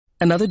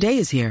Another day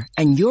is here,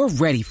 and you're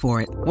ready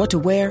for it. What to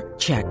wear?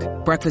 Check.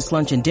 Breakfast,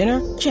 lunch, and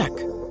dinner? Check.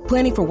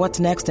 Planning for what's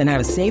next and how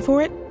to save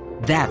for it?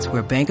 That's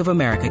where Bank of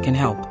America can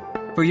help.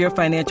 For your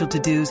financial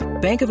to-dos,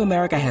 Bank of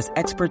America has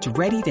experts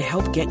ready to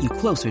help get you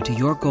closer to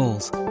your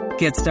goals.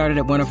 Get started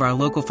at one of our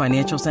local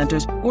financial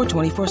centers or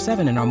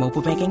 24/7 in our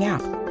mobile banking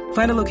app.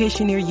 Find a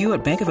location near you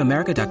at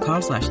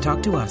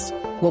bankofamerica.com/talktous.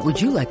 What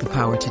would you like the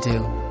power to do?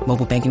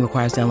 Mobile banking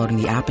requires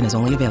downloading the app and is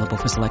only available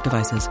for select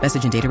devices.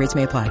 Message and data rates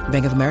may apply.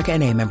 Bank of America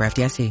N.A., member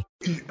FDIC.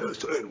 ESNY.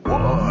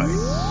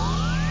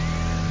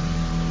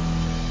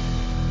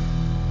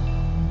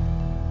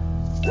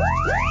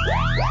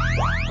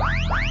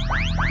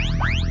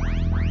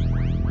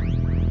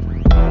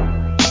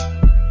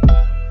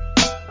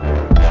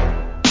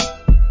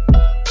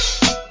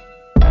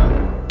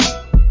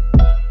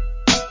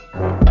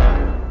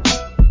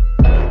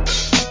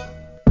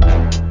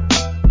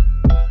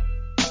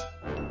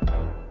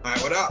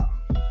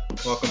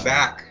 Welcome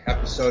back.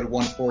 Episode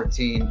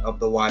 114 of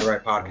the Wide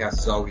Right Podcast.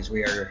 As always,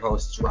 we are your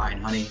hosts,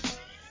 Ryan Honey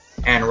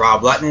and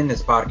Rob Letton.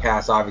 This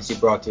podcast obviously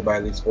brought to you by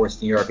Elite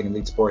Sports New York and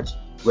Elite Sports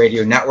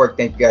Radio Network.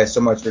 Thank you guys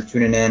so much for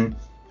tuning in.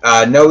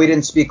 No, we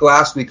didn't speak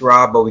last week,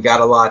 Rob, but we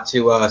got a lot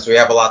to so we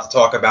have a lot to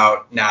talk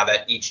about now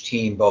that each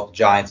team, both the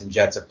Giants and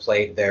Jets, have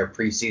played their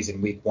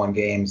preseason Week 1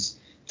 games.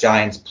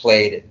 Giants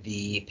played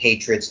the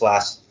Patriots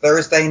last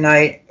Thursday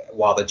night,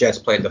 while the Jets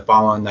played the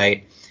following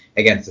night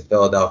against the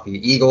Philadelphia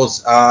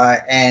Eagles. We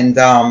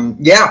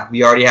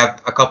already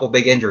have a couple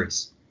big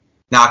injuries.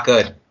 Not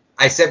good.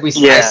 I said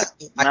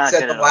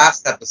the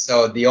last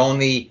episode,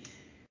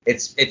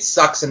 it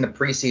sucks in the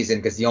preseason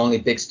because the only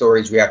big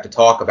stories we have to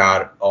talk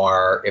about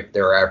are if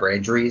there are ever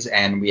injuries,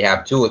 and we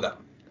have two of them.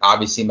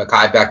 Obviously,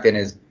 Mekhi Becton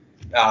is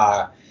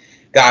got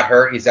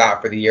hurt. He's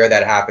out for the year.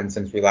 That happened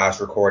since we last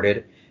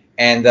recorded.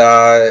 And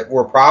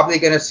we're probably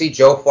going to see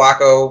Joe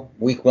Flacco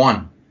Week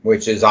 1.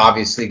 Which is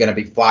obviously going to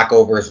be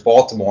Flacco versus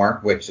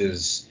Baltimore, which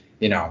is,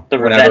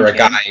 whenever a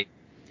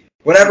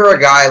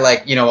guy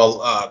like,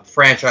 a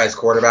franchise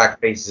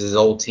quarterback faces his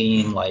old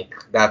team, like,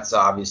 that's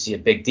obviously a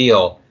big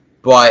deal.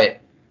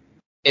 But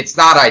it's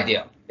not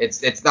ideal.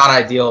 It's not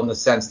ideal in the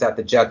sense that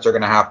the Jets are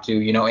going to have to,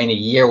 in a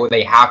year where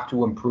they have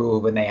to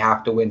improve and they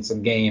have to win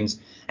some games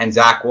and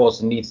Zach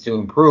Wilson needs to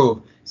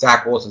improve,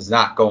 Zach Wilson's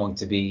not going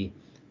to be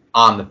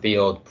on the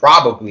field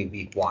probably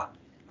Week 1.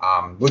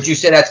 Would you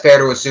say that's fair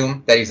to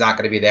assume that he's not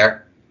going to be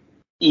there?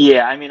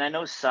 Yeah, I mean, I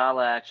know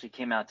Saleh actually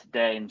came out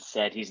today and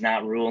said he's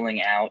not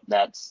ruling out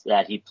that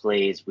he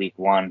plays Week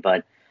 1,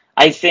 but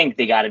I think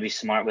they got to be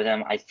smart with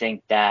him. I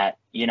think that,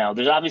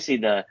 there's obviously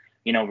the,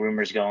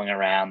 rumors going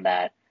around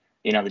that,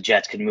 the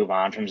Jets could move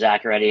on from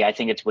Zach already. I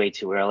think it's way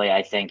too early.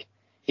 I think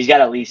he's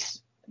got at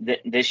least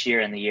this year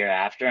and the year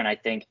after, and I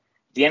think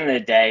at the end of the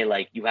day,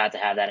 like, you have to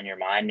have that in your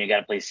mind, and you got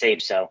to play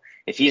safe. So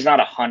if he's not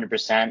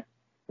 100%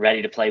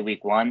 ready to play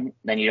Week 1,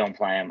 then you don't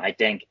play him. I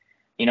think,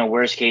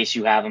 worst case,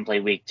 you have him play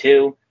Week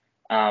 2.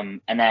 And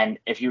then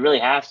if you really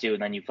have to,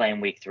 then you play him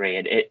Week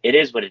 3. It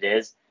is what it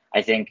is.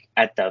 I think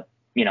at the,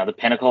 the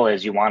pinnacle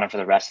is you want him for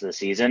the rest of the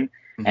season,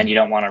 and you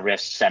don't want to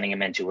risk sending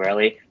him in too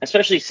early,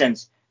 especially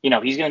since,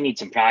 he's going to need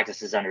some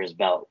practices under his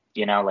belt.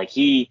 Like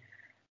he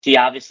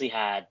obviously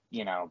had,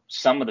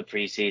 some of the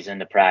preseason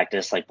to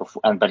practice, like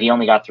before, but he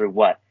only got through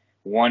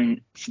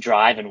one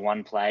drive and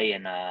one play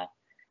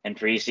in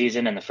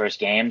preseason in the first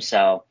game,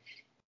 so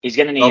he's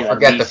going to need. Don't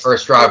forget the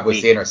first drive was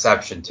the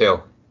interception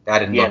too. That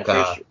didn't look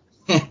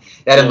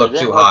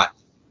too hot.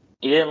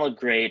 He didn't look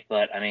great,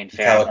 but I mean,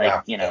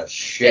 fair.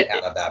 Shit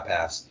out of that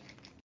pass.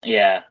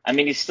 Yeah, I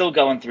mean, he's still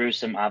going through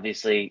some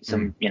he's got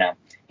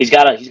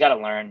to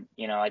learn.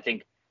 I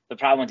think the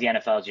problem with the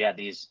NFL is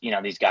you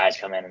have these guys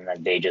come in and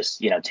then they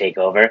just take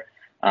over.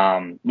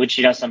 Which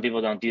some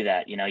people don't do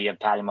that. You have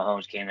Patty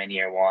Mahomes came in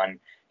year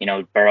 1.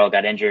 Burrow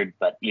got injured,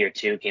 but year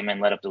 2 came in,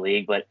 lit up the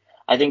league. But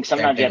I think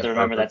sometimes you have to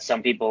remember that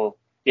some people,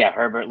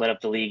 Herbert lit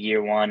up the league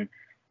year 1.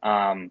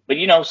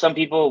 But, some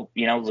people,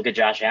 look at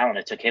Josh Allen.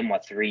 It took him,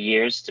 3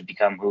 years to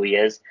become who he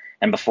is.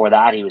 And before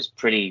that, he was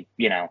pretty,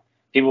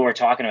 people were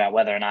talking about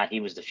whether or not he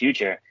was the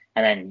future.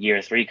 And then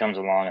year 3 comes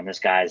along and this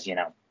guy's,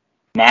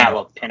 now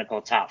a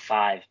pinnacle top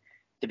 5,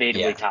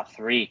 debatably top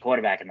 3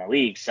 quarterback in the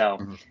league. So,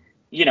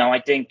 I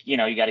think, you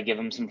got to give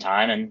him some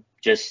time and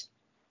just,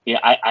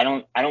 I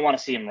don't want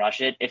to see him rush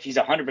it. If he's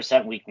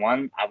 100% Week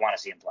 1, I want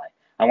to see him play.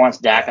 I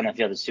want Dak on the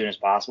field as soon as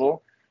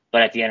possible.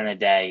 But at the end of the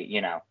day,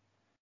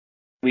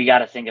 we got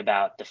to think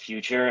about the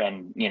future.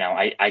 And,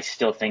 I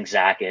still think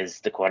Zach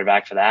is the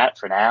quarterback for that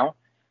for now.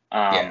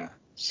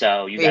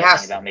 So you got to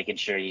think about making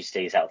sure he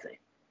stays healthy.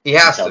 He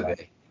has to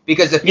be.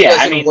 Because if he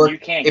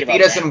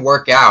doesn't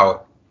work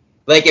out,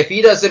 like if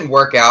he doesn't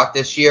work out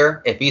this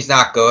year, if he's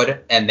not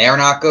good and they're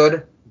not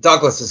good,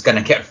 Douglas is going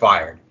to get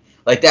fired.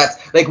 Like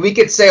that's like we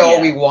could say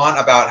all we want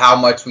about how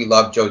much we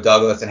love Joe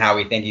Douglas and how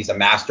we think he's a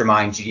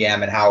mastermind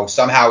GM and how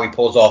somehow he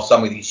pulls off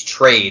some of these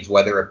trades,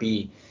 whether it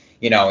be,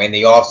 in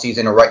the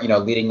offseason or,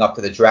 leading up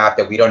to the draft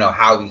that we don't know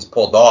how he's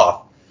pulled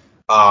off.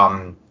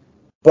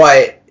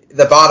 But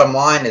the bottom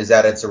line is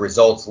that it's a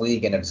results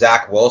league. And if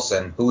Zach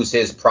Wilson, who's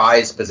his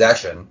prized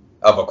possession,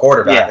 of a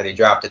quarterback Yeah. that he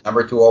drafted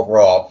number 2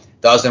 overall,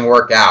 doesn't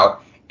work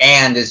out,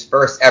 and his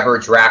first ever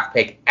draft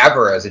pick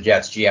ever as a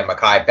Jets GM,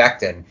 Mekhi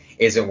Becton,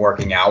 isn't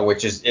working out,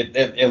 which is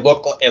it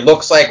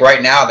looks like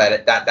right now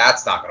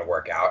that's not going to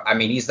work out. I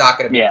mean, he's not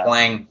going to be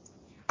playing.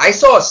 I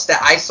saw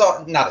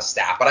not a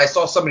stat, but I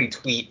saw somebody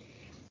tweet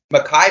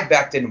Mekhi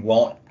Becton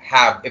won't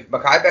have, if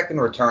Mekhi Becton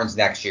returns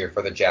next year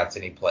for the Jets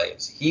and he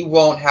plays, he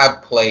won't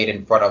have played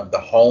in front of the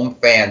home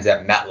fans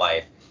at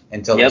MetLife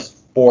until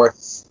his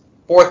fourth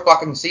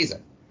fucking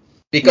season.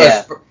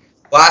 Because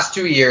last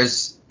 2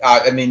 years,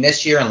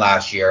 this year and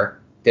last year,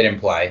 didn't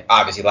play.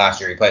 Obviously,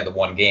 last year he played the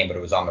one game, but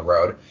it was on the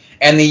road.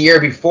 And the year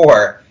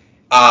before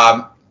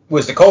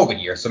was the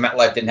COVID year, so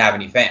MetLife didn't have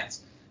any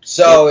fans.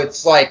 So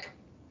it's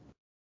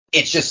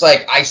just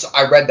like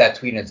I read that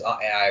tweet and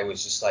I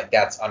was just like,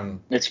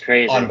 it's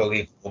crazy,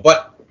 unbelievable.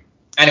 But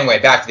anyway,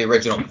 back to the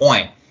original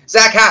point.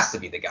 Zach has to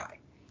be the guy.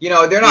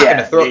 They're not going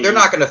to throw. They're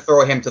not going to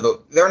throw him to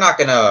the. They're not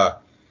going to.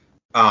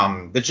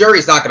 The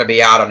jury's not going to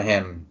be out on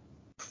him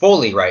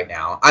fully right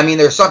now. I mean,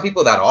 there's some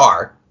people that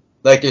are.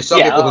 Like, there's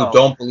some people who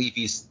don't believe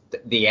he's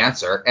the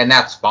answer, and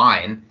that's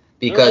fine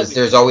because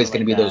there's always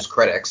going to be those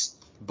critics.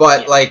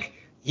 But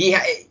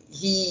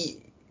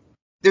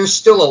there's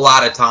still a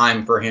lot of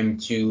time for him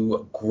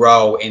to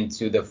grow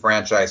into the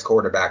franchise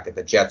quarterback that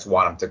the Jets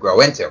want him to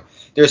grow into.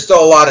 There's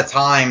still a lot of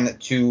time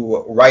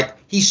to write.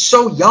 He's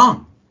so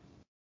young.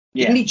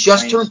 Didn't he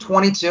just turn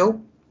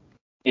 22?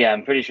 Yeah,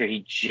 I'm pretty sure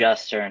he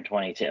just turned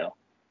 22.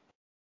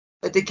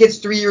 Like, the kid's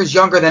 3 years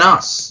younger than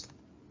us.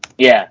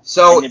 Yeah.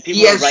 So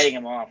people are writing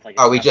him off.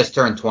 He just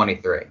turned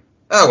 23.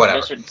 Oh,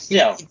 whatever.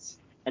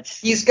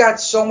 He's got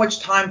so much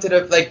time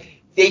to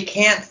they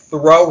can't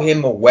throw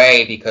him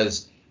away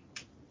because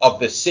of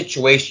the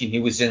situation he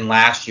was in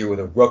last year with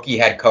a rookie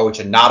head coach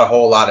and not a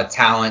whole lot of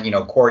talent.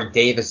 Corey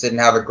Davis didn't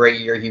have a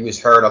great year. He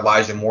was hurt.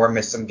 Elijah Moore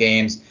missed some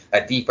games.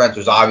 That defense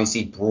was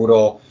obviously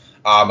brutal.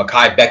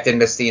 Mekhi Becton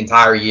missed the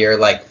entire year.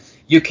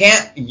 You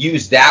can't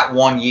use that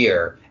 1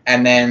 year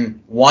and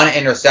then one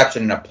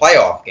interception in a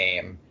playoff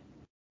game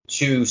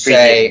to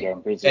say, in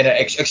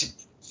a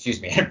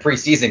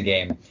preseason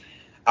game,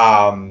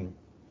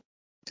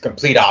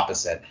 complete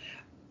opposite,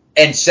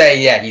 and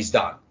say, he's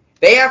done.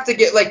 They have to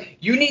get, they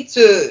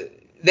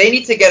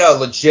need to get a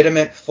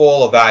legitimate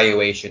full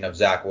evaluation of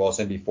Zach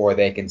Wilson before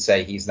they can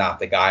say he's not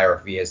the guy or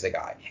if he is the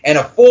guy. And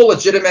a full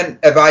legitimate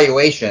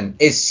evaluation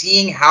is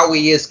seeing how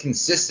he is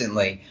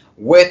consistently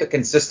with a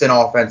consistent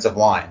offensive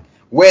line,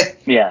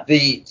 with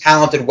the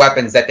talented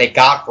weapons that they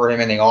got for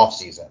him in the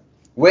offseason,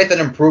 with an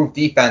improved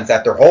defense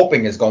that they're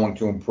hoping is going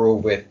to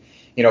improve with,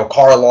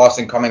 Carl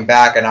Lawson coming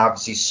back and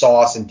obviously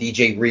Sauce and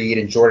DJ Reed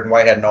and Jordan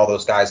Whitehead and all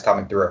those guys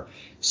coming through.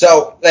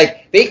 So,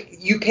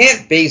 you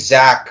can't base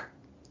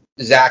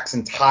Zach's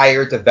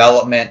entire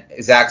development,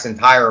 Zach's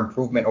entire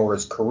improvement over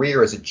his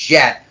career as a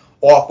Jet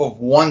off of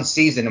one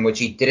season in which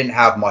he didn't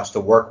have much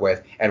to work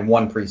with and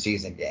one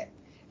preseason game.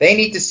 They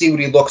need to see what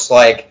he looks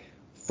like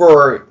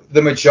for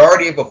the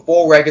majority of a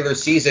full regular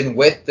season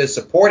with the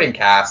supporting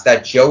cast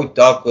that Joe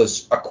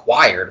Douglas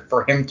acquired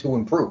for him to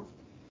improve.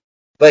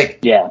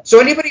 So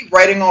anybody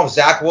writing off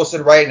Zach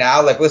Wilson right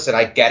now, listen,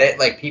 I get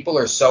it. People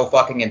are so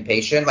fucking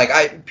impatient.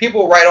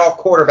 People write off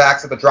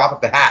quarterbacks at the drop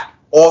of the hat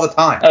all the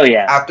time. Oh,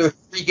 yeah. After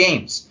 3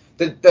 games.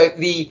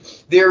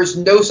 There's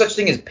no such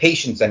thing as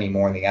patience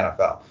anymore in the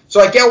NFL.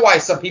 So I get why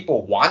some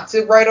people want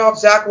to write off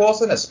Zach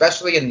Wilson,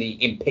 especially in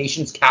the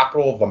impatience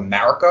capital of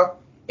America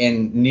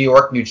in New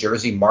York, New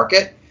Jersey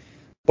market.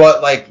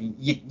 But,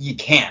 you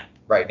can't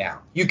right now.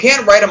 You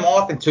can't write him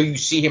off until you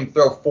see him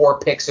throw 4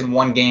 picks in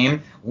one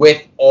game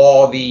with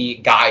all the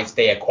guys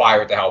they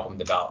acquired to help him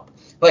develop.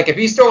 If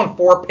he's throwing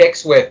 4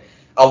 picks with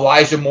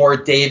Elijah Moore,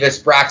 Davis,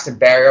 Braxton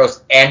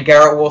Berrios, and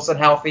Garrett Wilson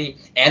healthy,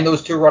 and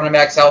those 2 running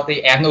backs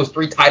healthy, and those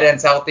 3 tight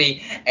ends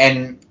healthy,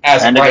 and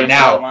as of right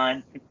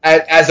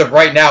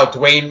now,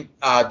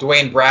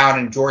 Dwayne Brown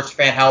and George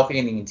Fant healthy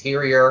in the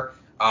interior,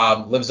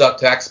 lives up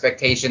to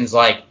expectations,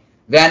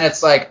 then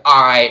it's all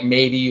right,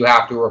 maybe you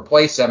have to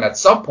replace them at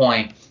some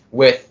point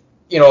with,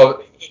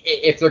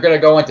 if they're going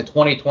to go into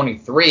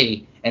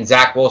 2023 and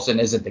Zach Wilson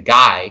isn't the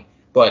guy,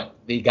 but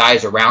the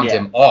guys around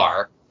him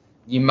are,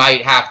 you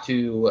might have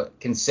to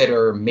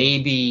consider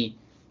maybe,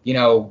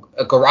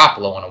 a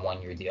Garoppolo on a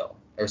 1-year deal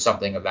or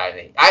something of that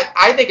nature.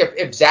 I think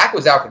if Zach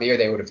was out for the year,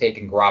 they would have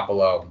taken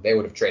Garoppolo. They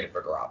would have traded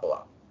for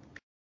Garoppolo.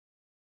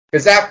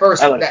 Because that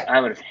first... I would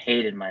have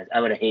hated that.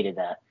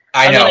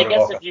 I know. I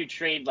guess if you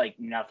trade,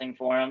 nothing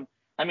for him,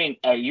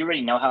 you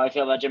already know how I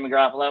feel about Jimmy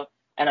Garoppolo.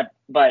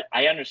 But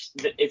I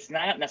understand it's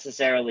not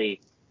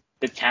necessarily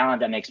the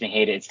talent that makes me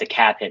hate it. It's the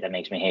cap hit that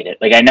makes me hate it.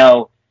 I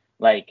know,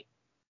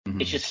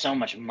 it's just so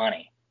much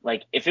money.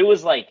 If it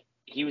was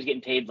he was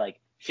getting paid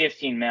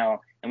 $15 million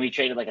and we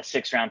traded a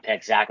 6th-round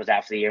pick, Zach was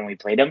out for the year and we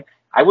played him,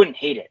 I wouldn't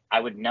hate it.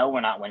 I would know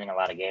we're not winning a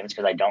lot of games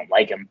because I don't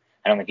like him.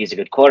 I don't think he's a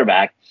good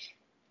quarterback.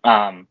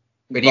 But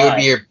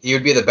he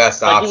would be the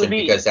best option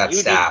because that's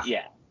staff.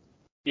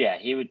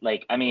 He would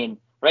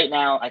right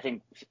now I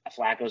think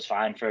Flacco's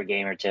fine for a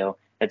game or 2.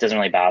 That doesn't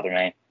really bother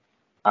me.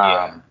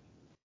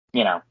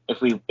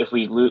 If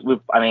we lose,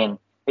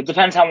 it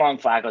depends how long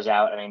Flacco's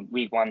out. I mean,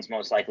 week 1's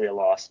most likely a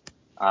loss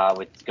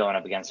with going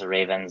up against the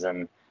Ravens.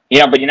 And,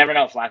 but you never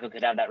know. Flacco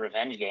could have that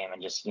revenge game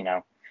and just,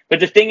 But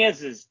the thing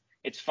is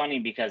it's funny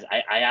because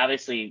I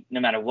obviously, no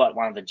matter what,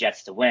 wanted the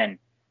Jets to win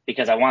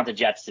because I want the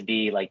Jets to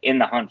be, like, in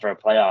the hunt for a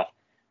playoff,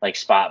 like,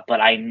 spot.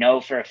 But I know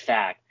for a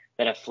fact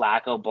that if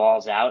Flacco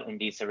balls out and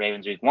beats the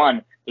Ravens week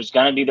 1, there's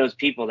going to be those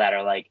people that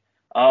are like,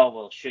 oh,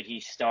 well, should he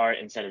start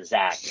instead of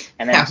Zach?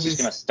 And then it's just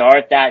going to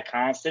start that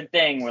constant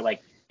thing where,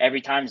 like,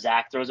 every time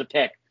Zach throws a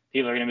pick,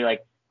 people are going to be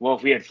like, well,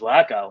 if we had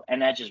Flacco.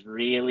 And that just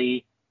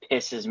really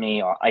pisses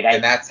me off. Like,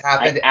 and that's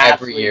happened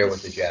every year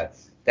with the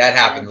Jets. That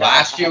happened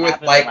last year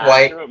with Mike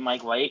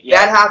White.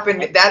 Yeah. That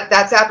happened.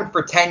 That's happened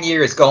for 10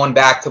 years, going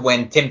back to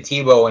when Tim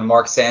Tebow and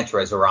Mark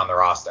Sanchez were on the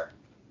roster.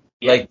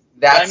 Yeah. Like,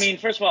 that's. I mean,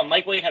 first of all,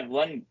 Mike White had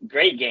one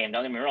great game.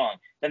 Don't get me wrong.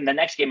 Then the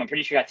next game, I'm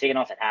pretty sure got taken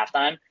off at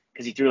halftime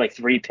because he threw like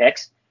 3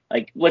 picks.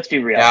 Like, let's be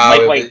real.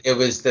 No, it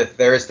was the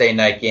Thursday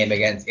night game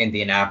against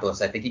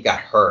Indianapolis. I think he got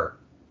hurt,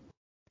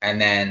 and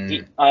then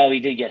he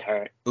did get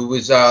hurt. Who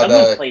was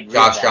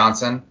Josh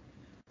Johnson?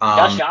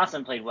 Josh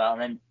Johnson played well,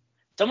 and then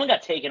someone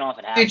got taken off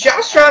at halftime. Dude,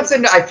 Josh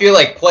Johnson, I feel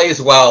like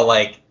plays well.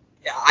 Like,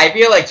 I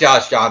feel like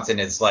Josh Johnson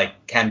is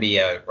can be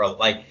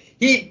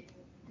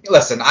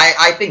Listen,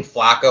 I think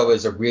Flacco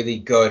is a really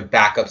good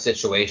backup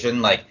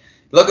situation. Like,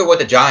 look at what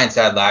the Giants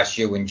had last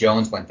year when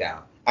Jones went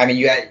down. I mean,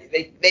 you had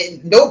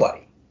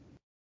nobody.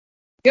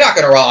 You're not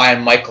going to rely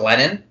on Mike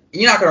Glennon.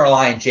 You're not going to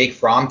rely on Jake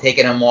Fromm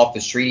taking him off the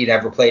street. He'd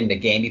ever played in a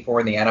game before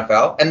in the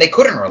NFL, and they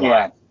couldn't rely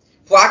on him.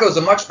 Flacco's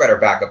a much better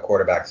backup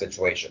quarterback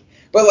situation.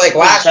 But like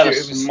last year, it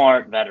was a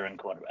smart veteran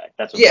quarterback.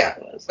 That's what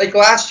Flacco was. Like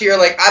last year,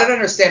 like I don't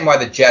understand why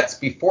the Jets,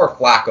 before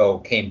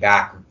Flacco came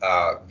back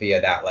via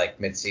that like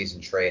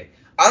midseason trade,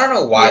 I don't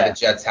know why the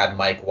Jets had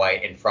Mike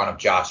White in front of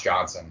Josh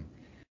Johnson.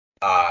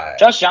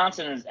 Josh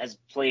Johnson has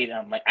played.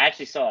 I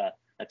actually saw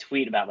a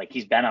tweet about like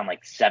he's been on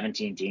like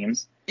 17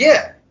 teams.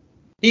 Yeah.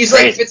 He's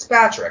crazy. Like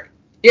Fitzpatrick.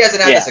 He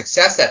hasn't had the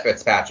success that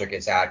Fitzpatrick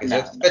has had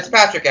because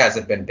Fitzpatrick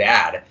hasn't been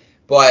bad,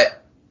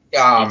 but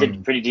he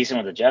did pretty decent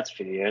with the Jets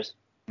for a few years.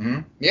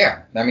 Mm-hmm.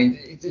 Yeah, I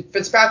mean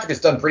Fitzpatrick has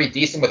done pretty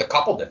decent with a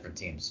couple different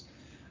teams,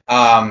 but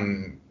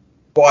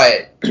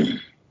I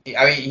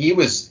mean he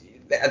was.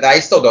 I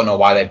still don't know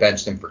why they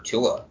benched him for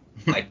Tua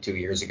like 2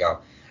 years ago.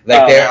 Like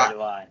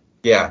I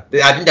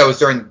think that was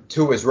during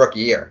Tua's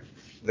rookie year,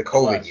 the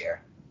COVID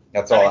year.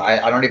 That's all.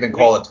 I don't even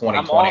call it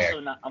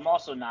 2020. I'm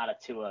also not a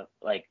Tua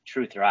like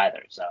truther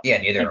either. So yeah,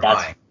 neither am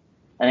I.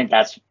 I think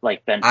that's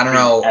like been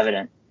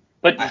evident.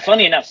 But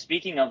funny enough,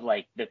 speaking of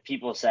like the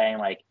people saying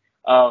like,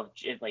 oh,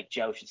 like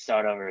Joe should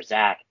start over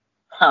Zach.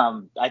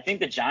 I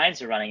think the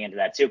Giants are running into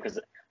that too because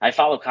I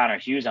follow Connor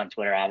Hughes on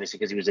Twitter obviously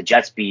because he was a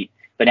Jets beat,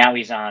 but now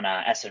he's on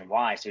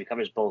SNY, so he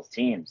covers both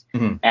teams.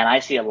 Mm-hmm. And I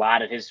see a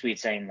lot of his tweets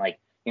saying like,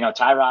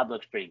 Tyrod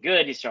looks pretty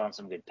good. He's throwing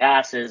some good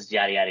passes,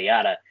 yada yada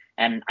yada.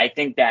 And I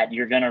think that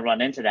you're going to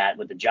run into that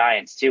with the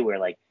Giants, too, where,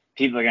 like,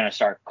 people are going to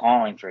start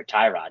calling for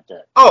Tyrod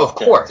to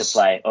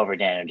play over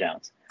Daniel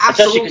Jones.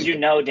 Absolutely. Especially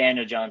because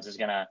Daniel Jones is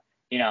going to,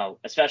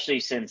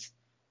 especially since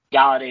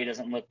Galladay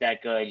doesn't look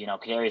that good.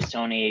 Kadarius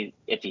Toney,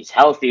 if he's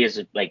healthy,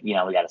 is like, we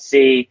got to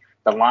see.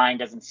 The line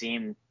doesn't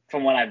seem,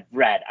 from what I've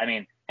read. I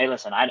mean, hey,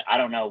 listen, I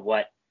don't know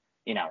what,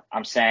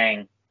 I'm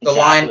saying. The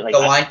line can be hit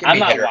or miss. I'm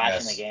not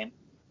watching the game.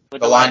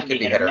 But the line can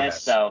be hit or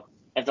miss. So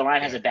if the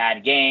line has a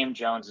bad game,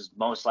 Jones is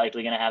most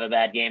likely going to have a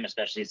bad game,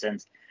 especially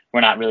since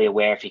we're not really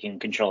aware if he can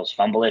control his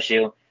fumble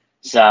issue.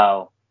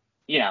 So,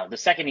 the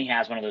second he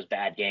has one of those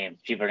bad games,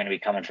 people are going to be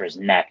coming for his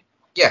neck.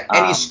 Yeah,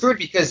 and he's screwed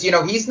because,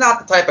 he's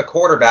not the type of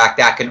quarterback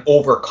that can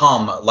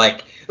overcome,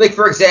 like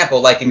for example,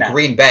 like in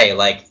Green Bay,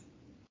 like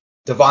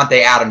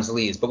Devontae Adams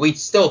leaves, but we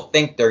still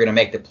think they're going to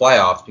make the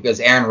playoffs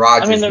because Aaron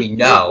Rodgers, we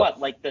know. What,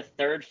 like the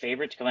third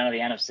favorite to come out of the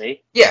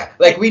NFC? Yeah,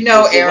 like we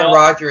know Aaron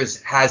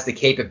Rodgers has the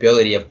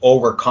capability of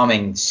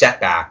overcoming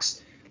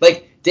setbacks.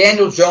 Like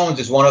Daniel Jones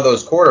is one of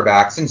those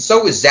quarterbacks, and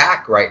so is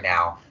Zach right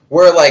now,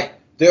 where like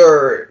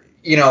they're,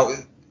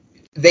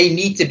 they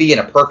need to be in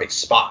a perfect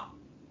spot.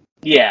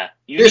 Yeah.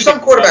 There's some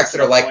quarterbacks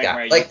that are like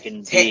that.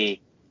 Like,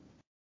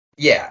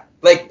 yeah.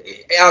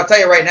 Like, I'll tell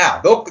you right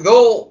now, they'll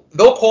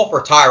call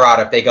for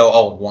Tyrod if they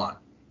go 0-1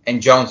 and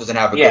Jones doesn't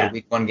have a good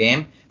Week 1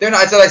 game. They're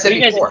not. As I said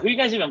before. Who are you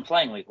guys even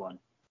playing Week 1?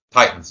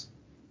 Titans.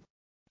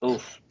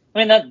 Oof.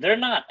 I mean, they're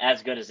not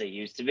as good as they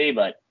used to be,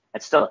 but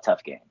it's still a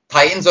tough game.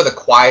 Titans were the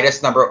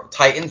quietest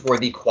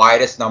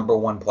number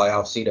 1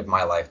 playoff seed of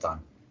my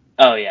lifetime.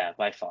 Oh yeah,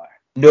 by far.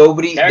 They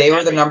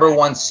were the number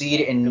 1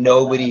 seed, and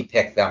nobody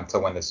picked them to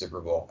win the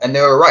Super Bowl. And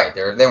they were right.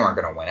 They weren't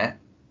going to win it.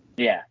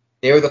 Yeah.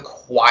 They were the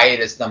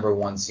quietest number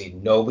 1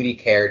 seed. Nobody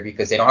cared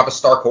because they don't have a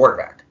star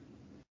quarterback.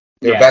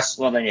 Their best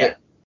players.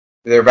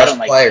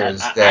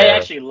 I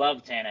actually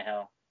love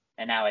Tannehill,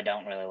 and now I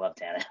don't really love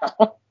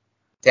Tannehill.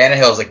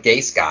 Tannehill's a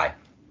Gase guy.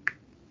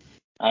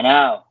 I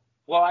know.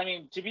 Well, I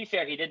mean, to be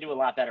fair, he did do a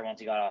lot better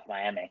once he got off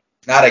Miami.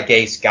 Not a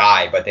Gase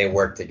guy, but they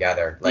worked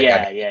together. Like,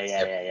 yeah.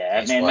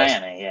 I mean,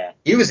 Miami, yeah.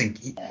 He was in.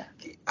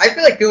 I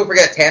feel like people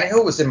forget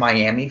Tannehill was in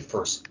Miami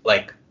for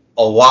like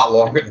a lot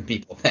longer than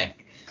people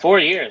think. 4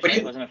 years,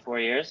 right? Wasn't it 4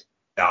 years?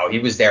 No, he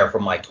was there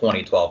from like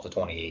 2012 to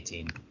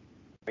 2018.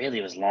 Really,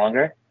 it was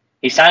longer.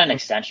 He signed an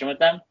extension with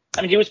them.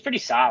 I mean, he was pretty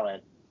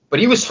solid. But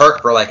he was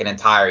hurt for like an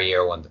entire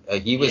year when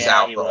he was Yeah,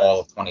 out he for was. all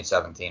of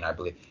 2017, I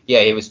believe.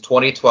 Yeah, he was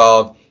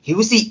 2012. He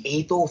was the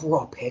 8th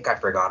overall pick. I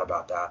forgot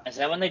about that. Is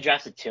that when they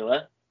drafted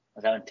Tua?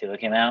 Was that when Tua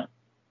came out?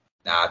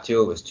 Nah,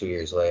 Tua was 2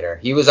 years later.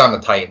 He was on the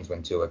Titans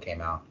when Tua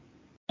came out.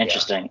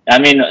 Interesting. I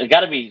mean, it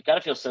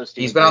gotta feel so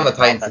stupid. He's been on the for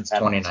Titans offense since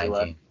having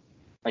 2019. Tua.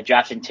 Like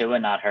drafting Tua,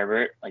 not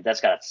Herbert. Like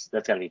that's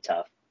gotta be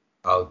tough.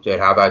 Oh, dude,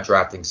 how about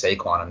drafting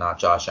Saquon and not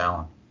Josh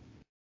Allen?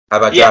 How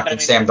about Yeah, but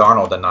drafting I mean, Sam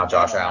Darnold and not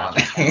Josh Not Allen?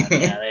 Josh Allen.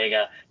 Yeah, there you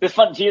go. The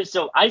fun here.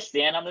 So I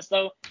stand on this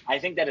though. I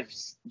think that if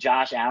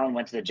Josh Allen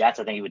went to the Jets,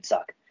 I think he would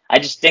suck. I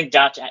just think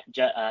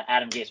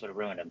Adam Gase would have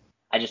ruined him.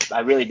 I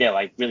really do.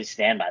 I really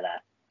stand by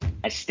that.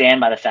 I stand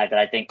by the fact that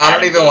I think I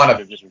don't Adam even Gase wanna- would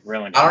have just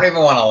ruined him. I don't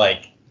even want to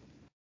like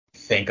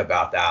think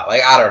about that.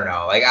 Like, I don't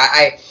know. Like,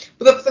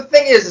 but the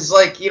thing is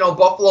like, you know,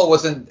 Buffalo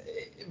was a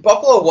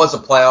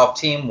playoff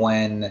team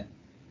when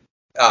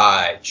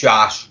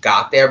Josh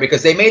got there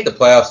because they made the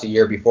playoffs the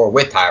year before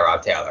with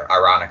Tyrod Taylor,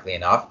 ironically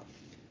enough.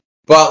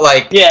 But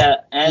like,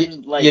 Yeah,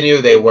 and you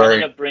knew they were-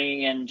 ended up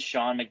bringing in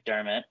Sean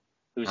McDermott,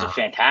 who's a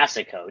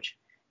fantastic coach,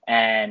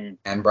 and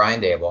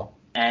Brian Dable.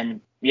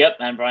 and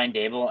Brian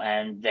Dable,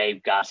 and they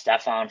got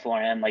Stephon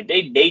for him. Like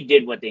they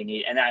did what they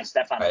needed, and then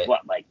Stephon Right. is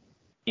what, like,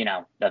 you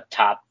know, the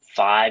top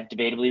 5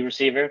 debatably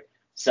receiver.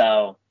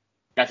 So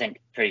I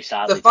think pretty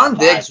solid. Stephon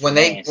Diggs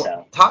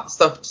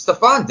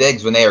Stephon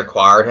Diggs when they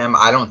acquired him,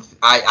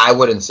 I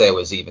wouldn't say it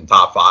was even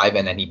top 5,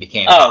 and then he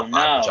became top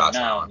 5 with Josh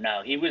Allen.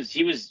 No, he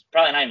was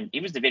probably not even. He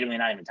was debatably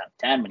not even top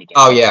 10 when he came.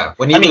 Oh yeah,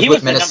 when he was with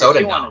the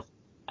Minnesota number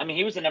 2 now.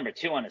 he was the number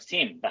 2 on his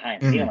team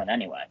behind Mhm. Thielen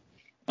anyway.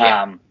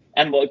 Yeah.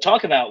 And we'll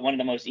talk about one of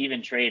the most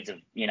even trades of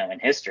in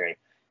history,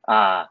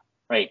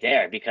 right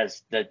there,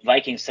 because the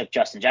Vikings took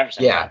Justin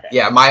Jefferson.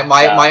 Yeah.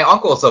 My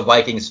uncle's a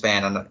Vikings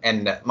fan,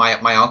 and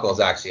my uncle's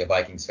actually a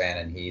Vikings fan,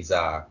 and he's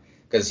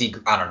because he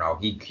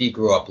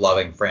grew up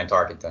loving Fran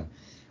Tarkenton,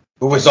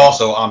 who was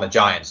also on the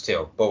Giants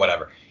too. But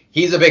whatever.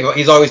 He's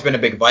always been a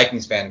big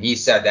Vikings fan. He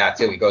said that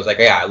too. He goes like,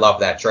 yeah, I love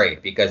that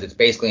trade because it's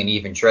basically an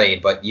even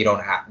trade, but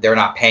they're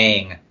not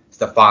paying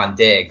Stephon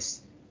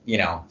Diggs,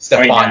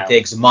 Right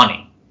Diggs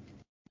money.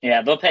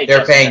 Yeah, they'll pay.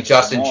 They're paying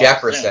Justin more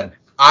Jefferson. soon.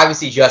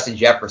 Obviously, Justin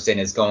Jefferson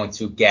is going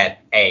to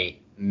get a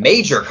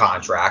major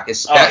contract,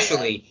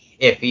 especially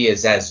if he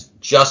is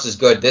just as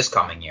good this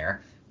coming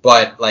year.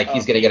 But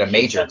he's going to get a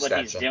major extension.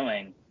 What he's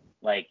doing,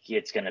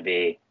 it's going to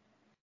be.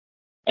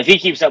 If he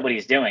keeps up what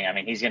he's doing, I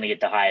mean, he's going to get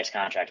the highest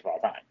contract of all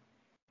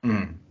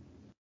time.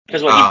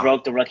 Because he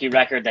broke the rookie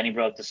record, then he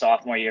broke the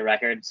sophomore year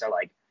record. So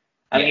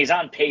I mean, he's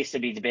on pace to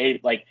be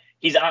debated.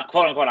 He's on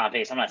quote unquote on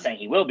pace. I'm not saying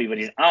he will be, but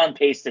he's on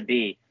pace to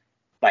be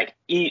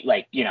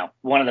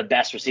one of the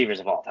best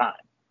receivers of all time.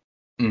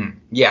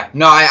 Yeah,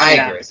 no, I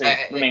agree.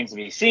 It remains to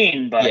be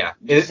seen, but yeah,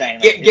 saying,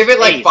 give it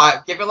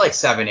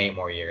 7-8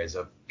 more years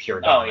of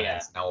pure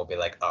dominance, and we'll be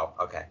like, oh,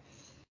 okay.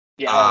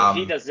 Yeah, if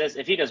he does this,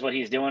 if he does what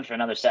he's doing for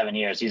another 7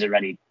 years, he's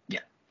already. Yeah,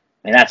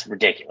 I mean that's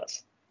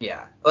ridiculous.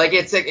 Yeah,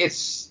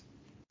 it's.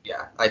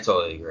 Yeah, I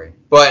totally agree.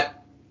 But,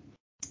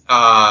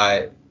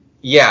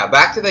 yeah,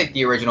 back to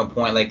the original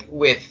point,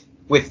 with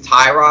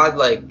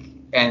Tyrod,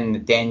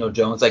 and Daniel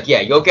Jones,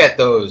 you'll get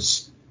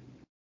those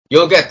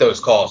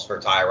calls for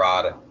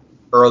Tyrod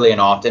early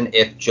and often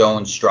if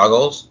Jones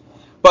struggles,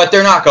 but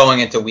they're not going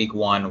into week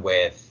 1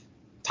 with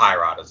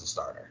Tyrod as a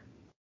starter.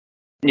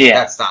 Yeah,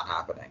 that's not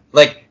happening.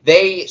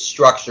 They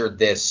structured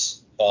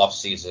this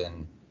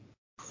offseason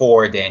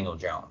for Daniel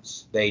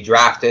Jones. They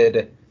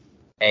drafted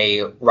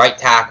a right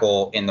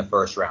tackle in the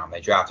first round.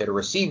 They drafted a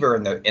receiver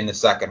in the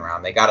second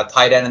round. They got a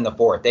tight end in the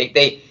fourth.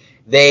 They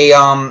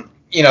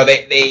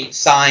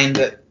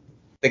signed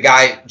the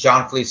guy,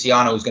 John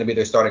Feliciano, who's going to be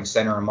their starting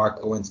center, and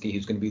Mark Lewinsky,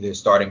 who's going to be their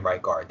starting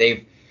right guard.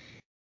 They've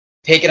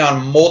taken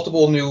on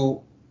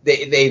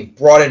they've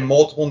brought in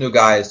multiple new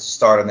guys to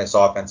start on this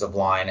offensive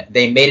line.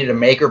 They made it a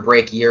make or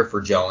break year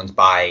for Jones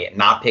by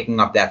not picking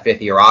up that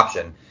 5th-year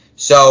option.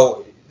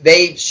 So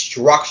they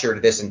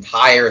structured this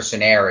entire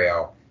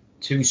scenario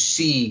to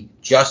see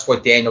just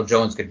what Daniel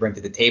Jones could bring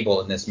to the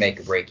table in this make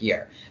or break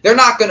year. They're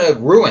not going to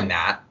ruin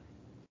that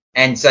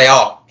and say,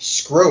 oh,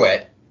 screw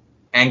it,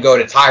 and go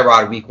to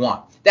Tyrod week 1.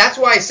 That's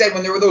why I said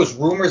when there were those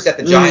rumors that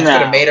the Giants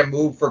could have made a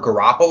move for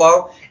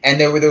Garoppolo, and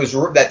there were those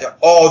rumors that,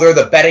 they're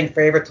the betting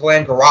favorite to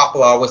land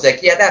Garoppolo, I was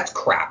like, yeah, that's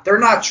crap. They're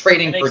not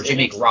trading for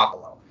Jimmy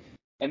Garoppolo.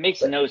 It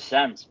makes no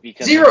sense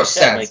because zero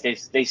sense.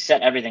 They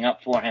set everything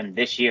up for him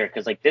this year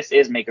because this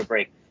is make or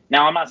break.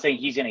 Now I'm not saying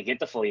he's going to get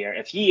the full year.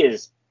 If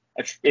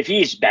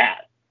he's bad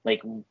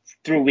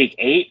through week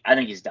 8, I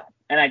think he's done,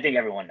 and I think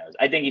everyone knows.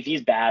 I think if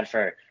he's bad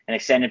for an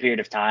extended period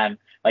of time,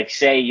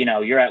 say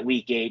you're at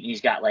week 8 and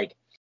he's got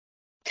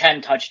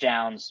 10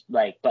 touchdowns,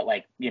 but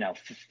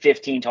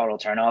 15 total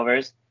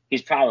turnovers,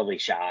 he's probably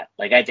shot.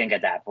 I think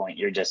at that point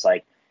you're just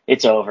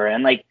it's over.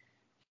 And it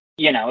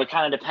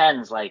kind of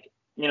depends.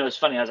 It's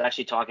funny. I was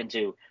actually talking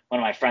to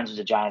one of my friends who's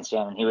a Giants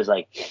fan, and he was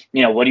like,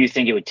 what do you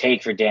think it would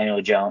take for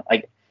Daniel Jones,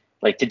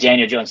 to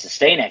Daniel Jones to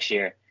stay next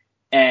year?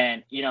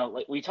 And,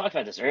 like we talked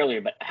about this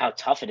earlier, but how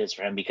tough it is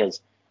for him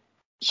because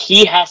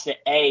he has to,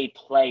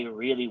 play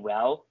really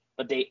well,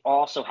 but they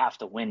also have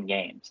to win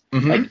games.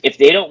 Mm-hmm. Like, if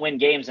they don't win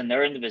games and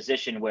they're in the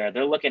position where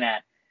they're looking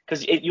at –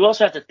 because you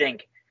also have to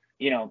think,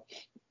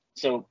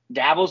 so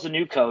Daboll's the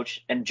new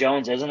coach and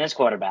Jones isn't his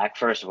quarterback,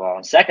 first of all.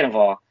 And second of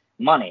all,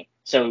 money.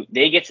 So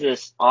they get to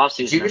this offseason.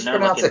 Did you just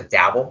pronounce it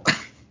Dabble?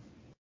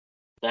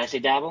 Did I say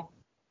Daboll?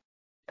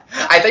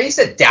 I thought you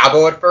said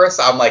Dabo at first.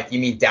 I'm like, you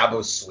mean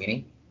Dabo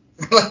Sweeney?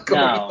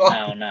 No.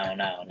 I don't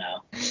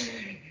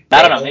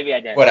know. Maybe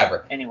I did.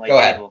 Whatever. Anyway, go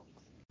ahead.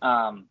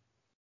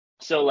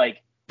 So,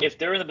 like, if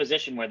they're in a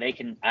position where they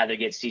can either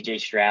get C.J.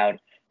 Stroud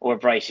or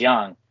Bryce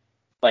Young,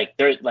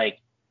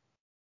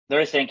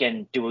 they're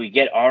thinking, do we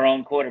get our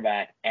own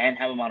quarterback and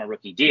have him on a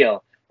rookie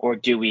deal, or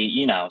do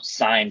we,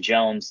 sign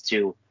Jones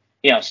to,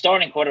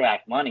 starting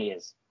quarterback money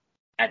is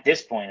at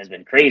this point has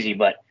been crazy,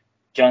 but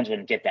Jones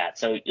wouldn't get that.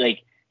 So,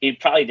 like, he'd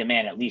probably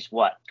demand at least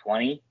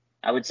 20,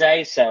 I would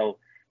say. So,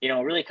 it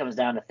really comes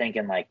down to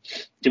thinking, like,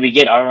 do we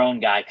get our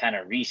own guy kind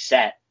of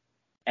reset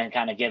and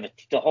kind of give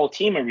the whole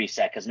team a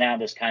reset? Because now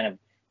this kind of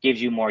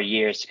gives you more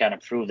years to kind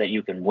of prove that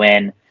you can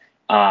win.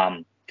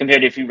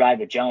 Compared to if you ride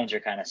with Jones, you're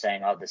kind of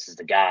saying, oh, this is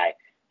the guy.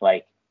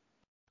 Like,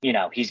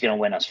 he's going to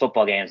win us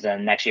football games.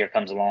 Then next year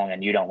comes along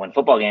and you don't win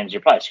football games,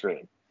 you're probably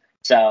screwed.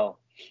 So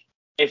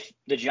if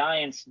the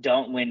Giants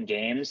don't win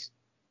games,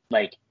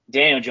 like,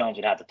 Daniel Jones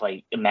would have to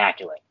play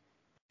immaculate.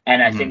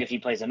 And I think if he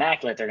plays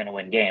immaculate, they're going to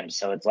win games.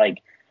 So it's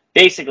like,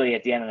 basically,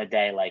 at the end of the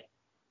day, like,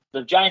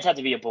 the Giants have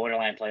to be a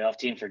borderline playoff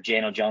team for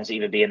Daniel Jones to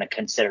even be in the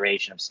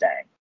consideration of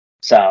staying.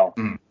 So,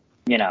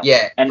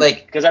 Yeah, and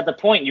like, because at the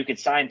point you could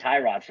sign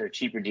Tyrod for a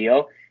cheaper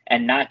deal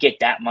and not get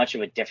that much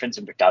of a difference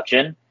in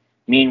production.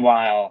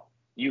 Meanwhile,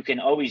 you can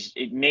always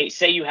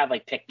say you have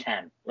like pick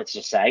 10, let's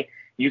just say.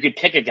 You could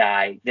pick a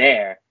guy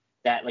there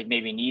that like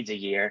maybe needs a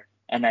year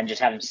and then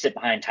just have him sit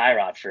behind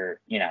Tyrod for,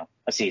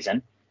 a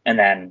season and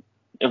then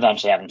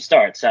eventually have him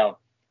start. So,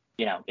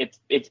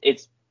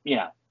 it's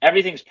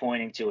everything's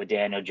pointing to a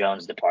Daniel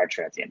Jones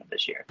departure at the end of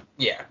this year.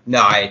 Yeah,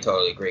 no, I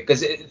totally agree.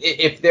 Because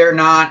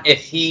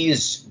if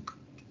he's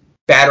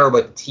better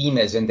but the team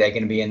isn't, they're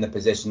going to be in the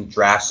position to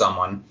draft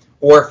someone.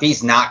 Or if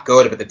he's not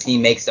good but the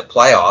team makes the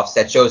playoffs,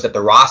 that shows that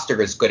the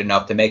roster is good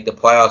enough to make the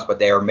playoffs, but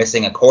they are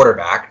missing a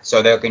quarterback.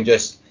 So they can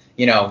just,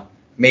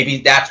 maybe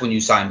that's when you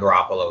sign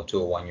Garoppolo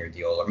to a 1-year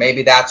deal. Or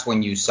maybe that's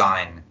when you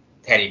sign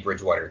Teddy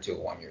Bridgewater to a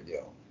 1-year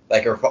deal.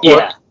 Like,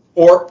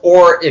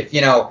 or if,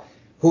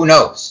 who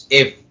knows?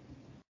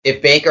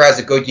 If Baker has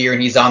a good year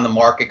and he's on the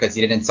market because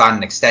he didn't sign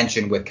an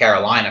extension with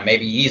Carolina,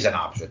 maybe he's an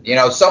option.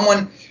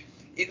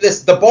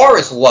 The bar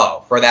is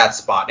low for that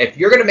spot. If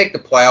you're going to make the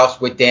playoffs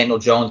with Daniel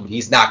Jones, but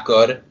he's not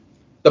good,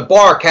 the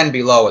bar can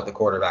be low at the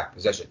quarterback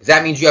position. Because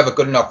that means you have a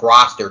good enough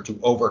roster to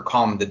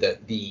overcome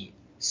the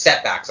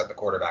setbacks at the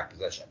quarterback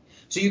position.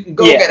 So you can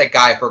go get a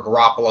guy for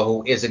Garoppolo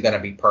who isn't going to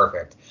be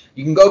perfect.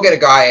 You can go get a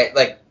guy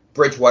like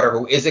Bridgewater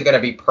who isn't going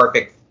to be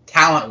perfect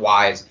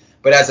talent-wise,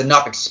 but has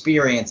enough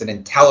experience and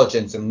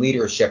intelligence and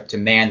leadership to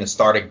man the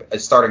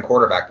starting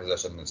quarterback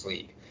position in this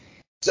league.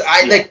 So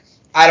I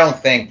don't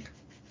think.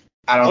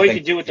 Or you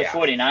could do what the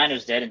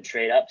 49ers did and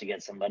trade up to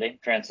get somebody.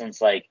 For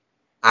instance, like,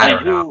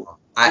 who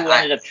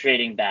ended up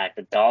trading back?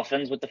 The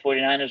Dolphins with the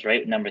 49ers,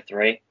 right? Number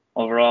 3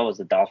 overall was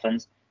the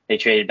Dolphins. They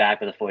traded back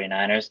with the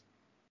 49ers.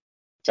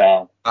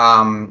 So.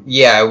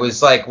 It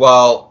was like,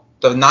 well,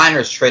 the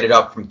Niners traded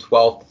up from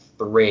 12 to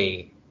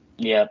 3.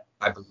 Yep.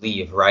 I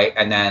believe, right?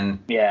 And then.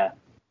 Yeah.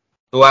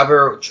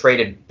 Whoever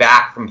traded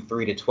back from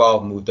 3 to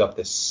 12 moved up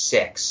to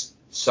 6.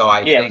 So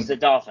I think it was the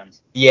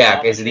Dolphins. Yeah,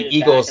 because the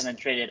Eagles and then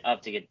traded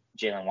up to get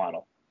Jalen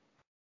Waddle.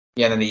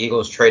 Yeah, and then the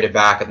Eagles traded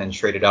back and then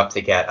traded up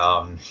to get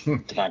to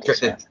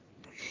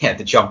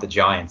jump the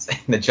Giants.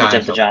 The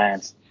Giants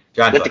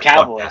with the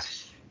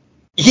Cowboys.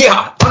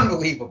 Yeah,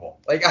 unbelievable.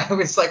 Like, I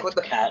was like, what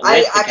the?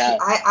 I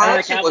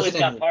actually wasn't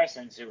got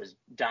Parsons, who was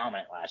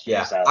dominant last year.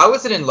 Yeah, so. I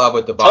wasn't in love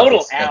with the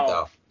Buffalo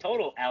though.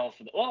 Total L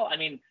for the. Well, I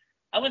mean,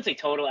 I wouldn't say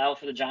total L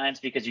for the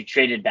Giants because you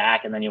traded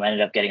back and then you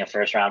ended up getting a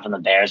first round from the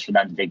Bears for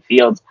them to dig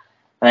Fields.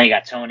 And then you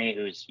got Tony,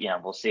 who's,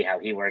 we'll see how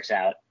he works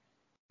out.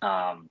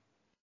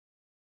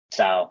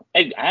 So,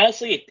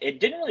 honestly,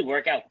 it didn't really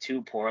work out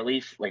too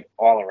poorly, like,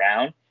 all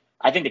around.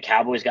 I think the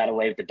Cowboys got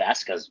away with the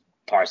best because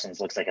Parsons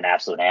looks like an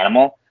absolute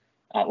animal.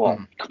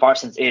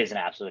 Parsons is an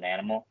absolute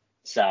animal.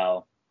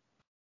 So,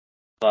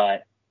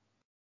 but,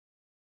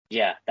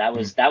 yeah, that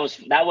was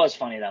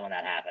funny that when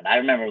that happened. I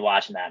remember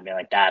watching that and being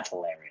like, that's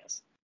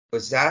hilarious.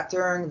 Was that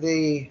during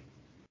the...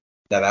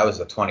 No, that was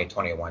the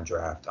 2021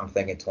 draft. I'm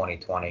thinking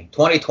 2020.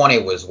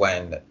 2020 was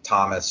when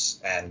Thomas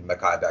and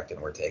Mekhi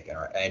Becton were taken,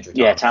 or Andrew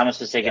Thomas. Thomas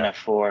was taken at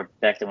 4.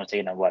 Becton was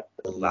taken at what?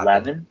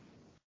 11?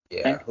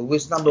 Yeah. Who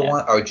was number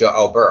 1?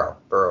 Burrow.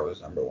 Burrow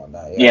was number 1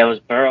 now. Yeah, it was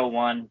Burrow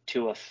 1,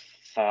 Tua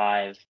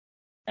 5,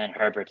 and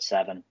Herbert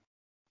 7.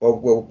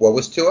 What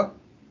was Tua?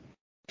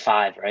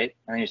 5, right?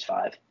 I think it was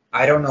 5.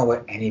 I don't know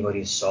what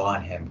anybody saw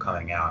in him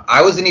coming out.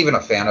 I wasn't even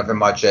a fan of him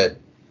much at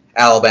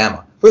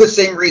Alabama for the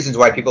same reasons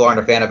why people aren't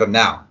a fan of him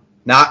now.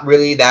 Not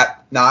really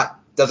that,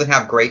 not doesn't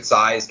have great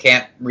size.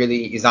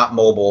 He's not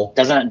mobile.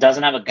 Doesn't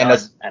have a gun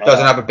at all.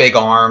 Doesn't have a big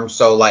arm.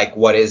 So like,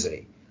 what is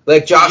he?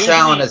 Like Josh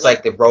Allen is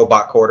like the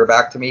robot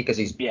quarterback to me because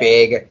he's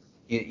big.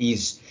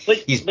 He's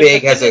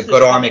big, has a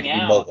good arm, and can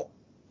be mobile.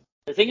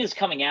 The thing is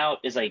coming out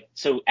is like,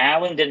 so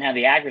Allen didn't have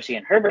the accuracy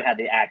and Herbert had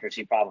the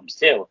accuracy problems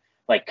too.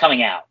 Like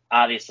coming out,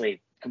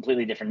 obviously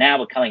completely different now,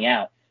 but coming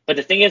out. But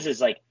the thing is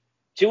like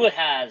Tua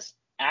has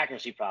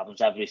accuracy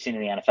problems, as we've seen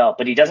in the NFL,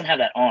 but he doesn't have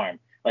that arm.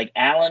 Like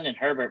Allen and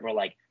Herbert were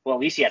like, well,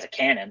 at least he has a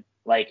cannon.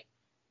 Like,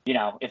 you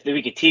know, if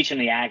we could teach him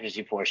the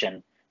accuracy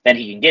portion, then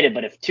he can get it.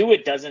 But if Tua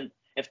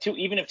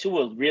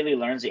really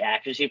learns the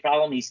accuracy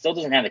problem, he still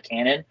doesn't have a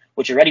cannon,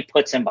 which already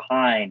puts him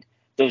behind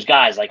those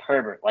guys like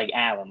Herbert, like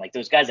Allen, like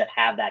those guys that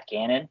have that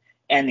cannon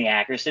and the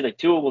accuracy. Like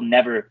Tua will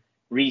never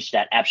reach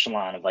that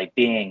echelon of like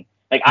being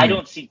like, I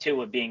don't see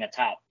Tua being a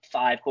top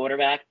 5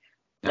 quarterback.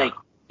 No. Like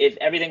if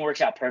everything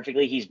works out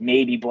perfectly, he's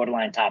maybe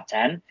borderline top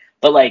 10,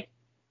 but like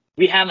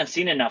we haven't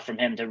seen enough from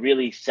him to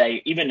really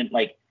say, even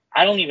like,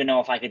 I don't even know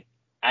if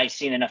I've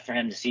seen enough for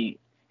him to see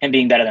him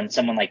being better than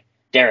someone like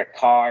Derek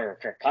Carr or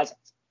Kirk Cousins.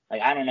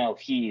 Like, I don't know if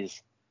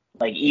he's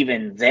like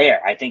even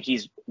there. I think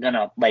he's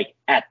gonna like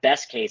at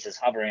best case is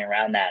hovering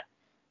around that,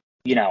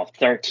 you know,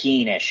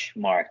 13-ish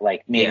mark,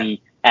 like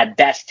maybe at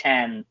best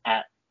 10,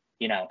 at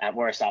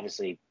worst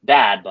obviously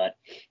bad, but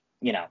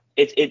you know,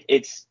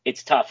 it's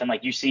tough. And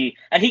like you see,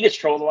 and he gets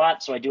trolled a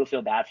lot, so I do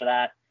feel bad for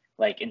that.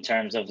 Like in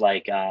terms of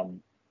like every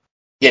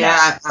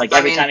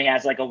time he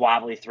has like a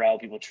wobbly throw,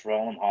 people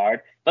troll him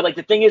hard. But like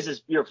the thing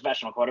is you're a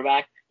professional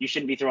quarterback, you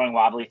shouldn't be throwing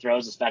wobbly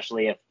throws,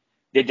 especially if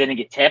they didn't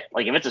get tipped.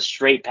 Like if it's a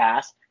straight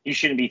pass, you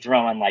shouldn't be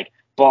throwing like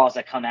balls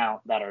that come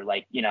out that are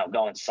like, you know,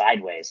 going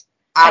sideways.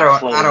 I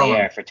don't in the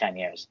air for 10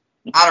 years.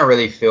 I don't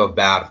really feel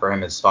bad for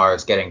him as far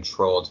as getting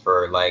trolled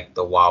for like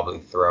the wobbly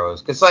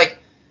throws, because like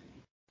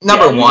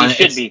number one, he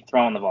should be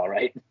throwing the ball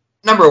right.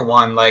 Number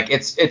one, like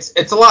it's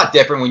a lot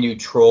different when you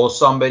troll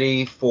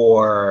somebody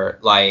for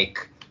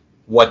like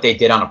what they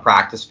did on a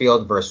practice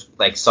field versus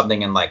like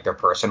something in like their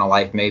personal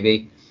life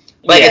maybe.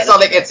 Like it's not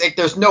like it's like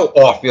there's no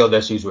off-field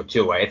issues with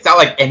Tua. It's not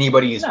like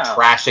anybody's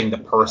trashing the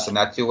person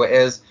that Tua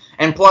is.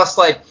 And plus,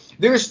 like,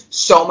 there's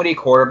so many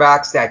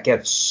quarterbacks that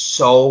get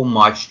so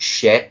much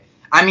shit.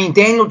 I mean,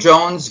 Daniel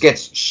Jones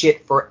gets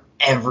shit for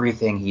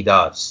everything he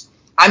does.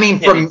 I mean,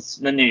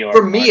 the New York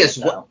for me as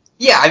well.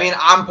 Yeah, I mean,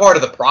 I'm part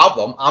of the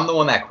problem. I'm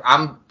one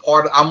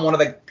of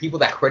the people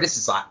that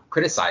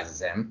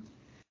criticizes him.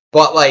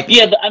 But like,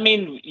 yeah, but I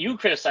mean, you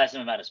criticize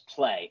him about his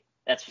play.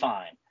 That's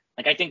fine.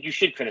 Like, I think you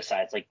should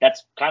criticize. Like,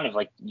 that's kind of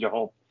like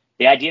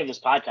the idea of this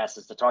podcast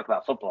is to talk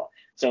about football.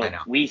 So if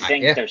we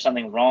think there's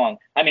something wrong.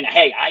 I mean,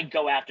 hey, I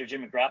go after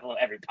Jimmy Garoppolo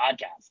every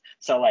podcast.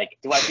 So, like,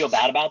 do I feel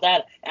bad about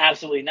that?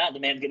 Absolutely not. The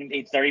man's getting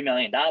paid $30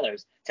 million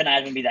to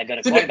not even be that good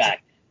a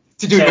quarterback.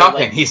 To do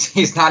nothing. Like,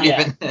 he's not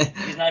even.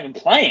 He's not even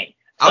playing.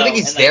 I don't think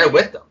he's there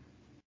with them.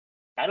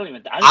 I don't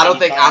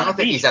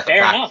think he's at the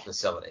practice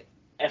facility.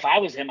 If I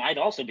was him, I'd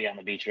also be on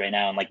the beach right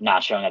now and like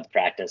not showing up to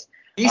practice.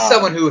 He's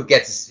someone who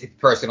gets his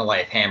personal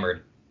life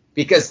hammered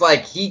because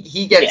like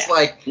he gets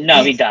like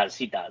he does.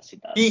 He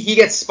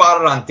gets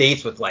spotted on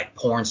dates with like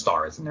porn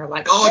stars and they're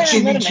like, oh,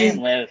 Jimmy G.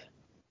 Let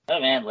a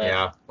man live.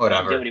 Yeah,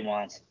 whatever. Do what he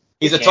wants.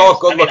 He's a tall,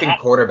 good-looking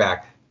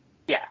quarterback.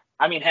 Yeah,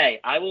 I mean, hey,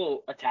 I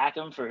will attack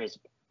him for his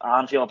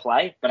on-field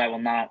play, but I will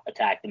not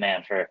attack the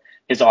man for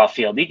his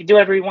off-field. He can do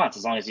whatever he wants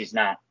as long as he's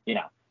not,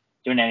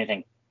 doing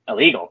anything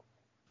illegal.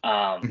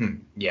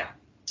 Yeah.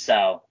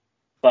 So,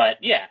 but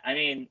yeah, I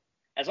mean,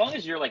 as long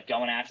as you're like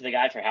going after the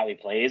guy for how he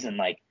plays and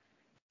like,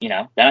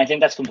 then I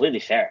think that's completely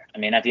fair. I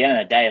mean, at the end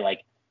of the day,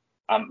 like,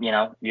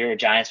 you're a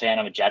Giants fan,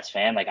 I'm a Jets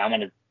fan. Like,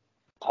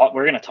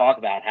 we're going to talk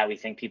about how we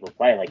think people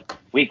play. Like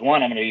week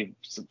 1, I'm going to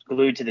be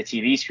glued to the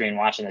TV screen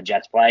watching the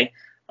Jets play.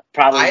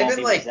 Probably won't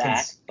be with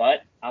Zach,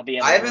 but I'll be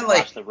able to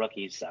watch the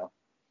rookies. So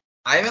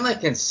I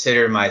haven't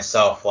considered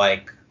myself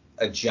like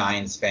a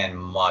Giants fan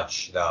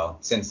much though,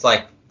 since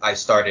like I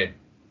started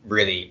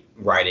really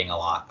writing a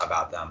lot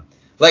about them.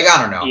 Like,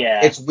 I don't know.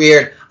 Yeah. It's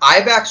weird.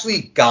 I've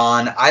actually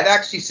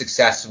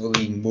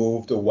successfully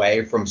moved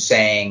away from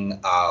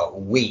saying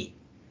we.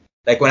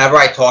 Like, whenever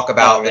I talk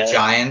about the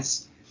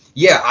Giants,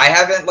 I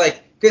haven't,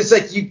 like, because,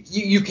 like,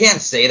 you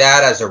can't say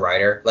that as a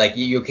writer. Like,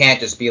 you can't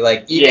just be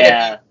like,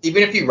 even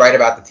if you write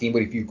about the team,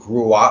 but if you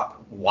grew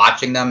up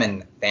watching them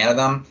and a fan of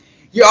them,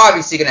 you're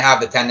obviously going to have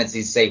the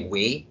tendency to say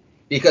we,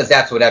 because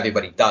that's what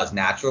everybody does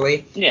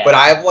naturally. Yeah. But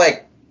I'm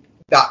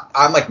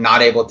like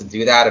not able to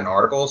do that in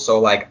articles, so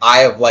like I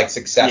have like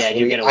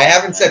successfully. I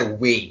haven't said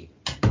we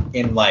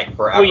in like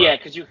forever. Well, yeah,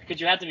 because you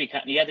have to be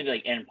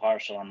like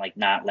impartial and like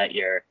not let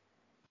your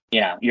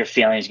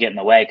feelings get in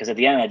the way. Because at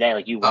the end of the day,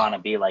 like you want to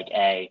be like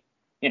an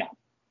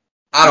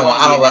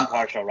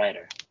impartial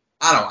writer.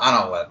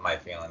 I don't let my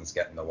feelings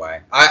get in the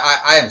way.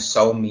 I am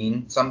so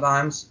mean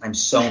sometimes. I'm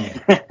so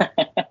mean.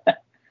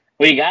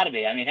 Well, you got to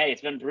be. I mean, hey,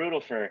 it's been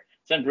brutal for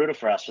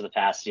us for the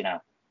past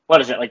what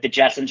is it, like the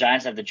Jets and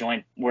Giants have the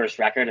joint worst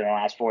record in the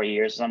last 4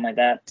 years or something like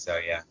that? So,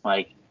 yeah.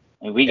 Like,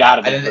 I mean, we got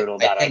to be brutal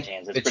about our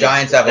teams. The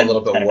Giants have a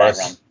little bit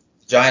worse.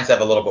 The Giants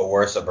have a little bit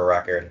worse of a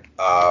record.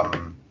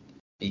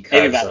 because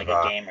maybe about of,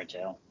 like a game or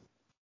two.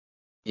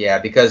 Yeah,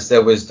 because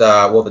there was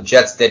the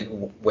Jets did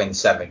win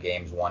 7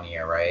 games one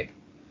year, right?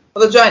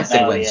 Well, the Giants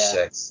did win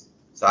 6.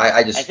 So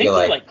I just I feel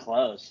think they're like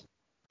close.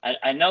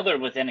 I know they're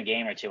within a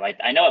game or two.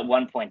 I know at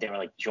one point they were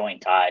like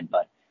joint tied,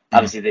 but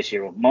obviously this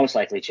year will most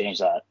likely change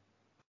that.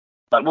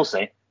 But we'll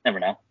see. Never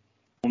know.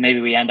 Well,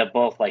 maybe we end up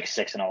both like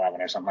 6-11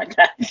 or something like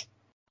that.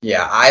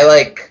 Yeah, I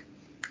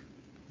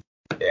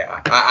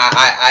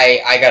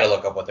gotta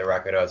look up what their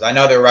record is. I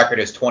know their record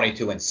is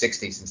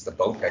 22-60 since the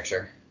boat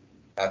picture.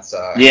 That's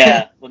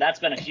Yeah, well, that's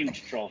been a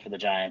huge troll for the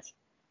Giants.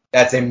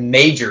 That's a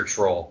major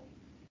troll.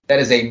 That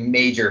is a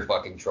major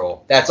fucking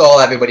troll. That's all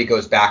everybody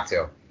goes back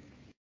to.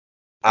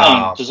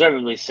 I mean,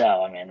 deservedly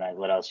so. I mean, like,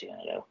 what else are you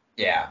gonna do?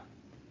 Yeah.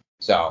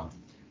 So,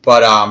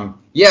 but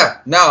yeah,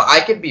 no,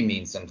 I could be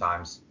mean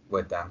sometimes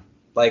with them.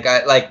 Like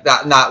I like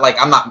that. Not like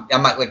I'm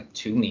not like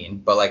too mean,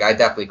 but like I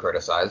definitely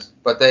criticize.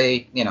 But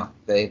they,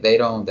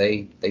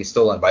 they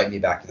still invite me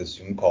back to the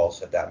Zoom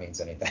calls if that means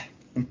anything.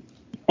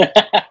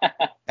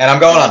 And I'm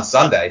going on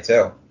Sunday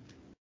too.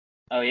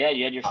 Oh yeah,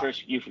 you had your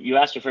first. You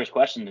asked your first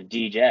question to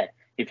DJ.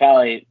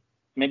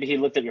 Maybe he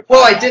looked at your.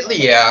 Well, I did.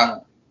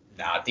 Yeah.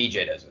 Nah,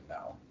 DJ doesn't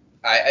know.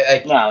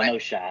 No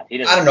shot. He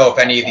doesn't. I don't know if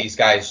any of these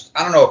guys.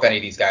 I don't know if any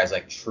of these guys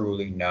like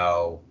truly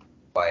know.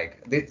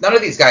 Like none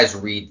of these guys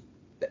read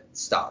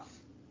stuff.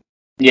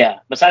 Yeah,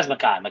 besides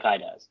Makai. Makai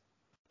does.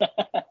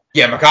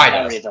 Yeah, Makai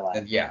does. Reads a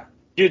lot. Yeah.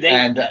 Dude,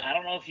 I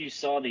don't know if you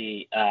saw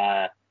the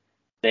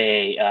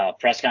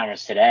press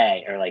conference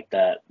today or like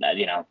the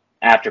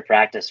after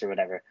practice or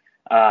whatever.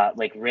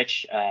 Like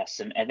Rich, I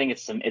think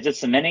is it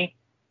Cimini?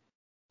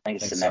 I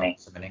think it's Cimini.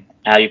 So. Cimini.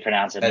 How you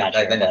pronounce it? I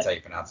think that's how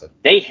you pronounce it.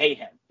 They hate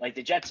him. Like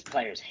the Jets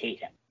players hate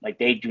him. Like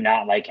they do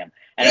not like him.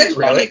 And it's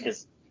really?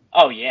 Because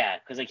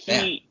like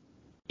he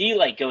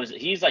like goes.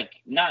 He's like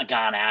not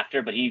gone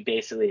after, but he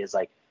basically is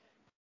like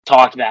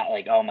talked about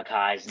like, oh,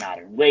 Makai's not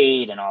in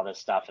weight and all this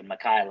stuff, and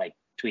Makai like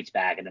tweets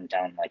back at him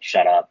telling him like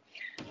shut up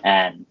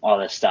and all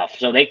this stuff.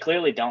 So they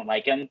clearly don't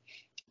like him.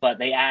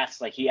 But he asked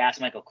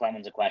Michael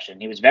Clemens a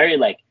question. He was very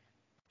like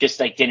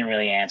just like didn't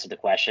really answer the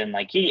question.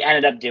 Like he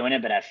ended up doing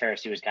it, but at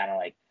first he was kind of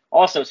like.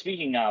 Also,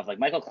 speaking of like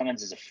Michael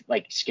Clemens is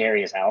like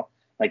scary as hell.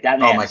 Like that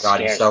man. Oh my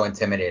god, he's so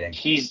intimidating.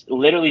 He's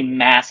literally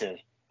massive.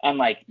 And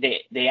like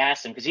they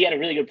asked him because he had a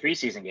really good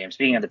preseason game.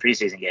 Speaking of the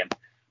preseason game,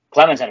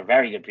 Clemens had a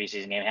very good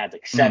preseason game. He had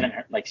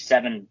like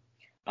seven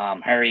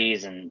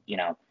hurries and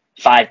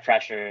 5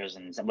 pressures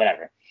and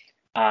whatever,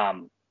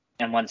 and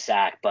 1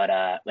 sack.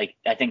 But like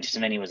I think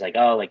Cimini was like,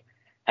 oh, like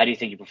how do you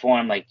think you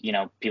performed? Like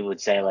people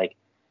would say like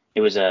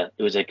it was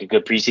like a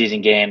good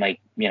preseason game. Like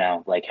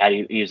like how do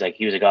you? He was like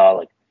oh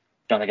like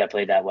don't think I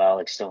played that well.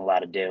 Like still a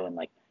lot to do. And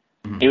like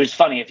it was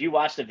funny if you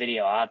watch the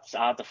video. I'll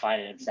have to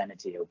find it and send it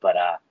to you. But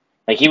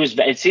like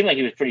it seemed like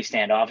he was pretty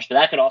standoffish. But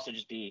that could also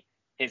just be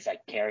his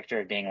like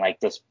character being like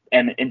this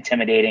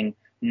intimidating,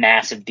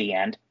 massive D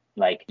end,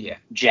 like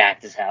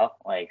jacked as hell.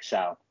 Like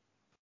so,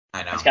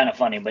 I know it's kind of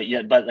funny, but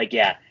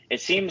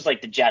it seems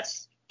like the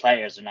Jets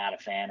players are not a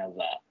fan of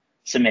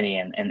Cimini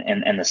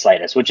in the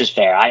slightest, which is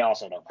fair. I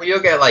also don't. Well, you'll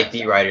get like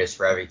D writers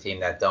for every team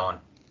that don't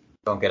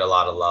get a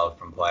lot of love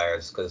from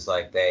players because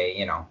like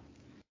they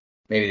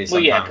maybe they.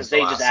 Well, yeah, because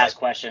they just ask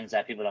questions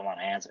that people don't want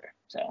to answer.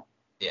 So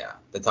yeah,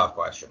 the tough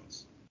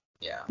questions.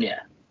 Yeah.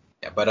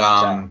 But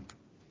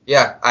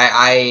yeah,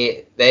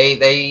 I've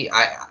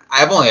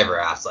only ever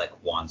asked like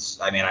once.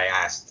 I mean, I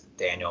asked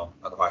Daniel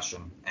a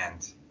question,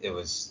 and it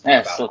was. Yeah,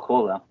 it's so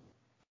cool though.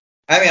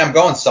 I mean, I'm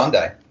going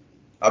Sunday.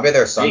 I'll be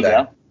there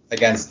Sunday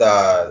against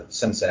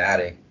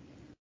Cincinnati.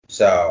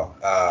 So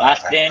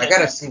I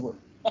gotta see what.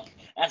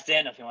 Ask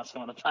Daniel if he wants to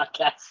come on the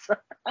podcast.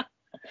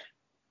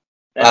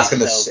 Ask him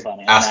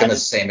the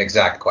same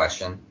exact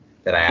question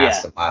that I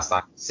asked him last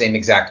time. Same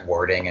exact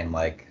wording and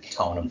like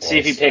tone of voice. See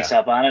if he picks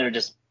up on it or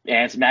just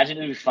answer. Imagine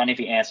it would be funny if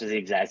he answers the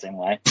exact same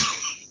way.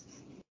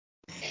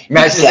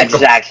 Imagine the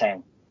exact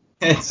same.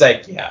 It's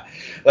like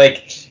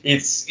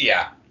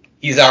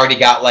he's already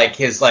got like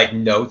his like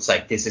notes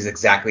like this is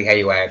exactly how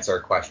you answer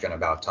a question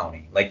about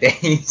Tony. Like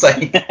he's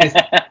like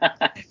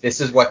this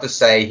is what to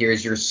say.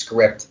 Here's your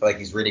script. Like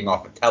he's reading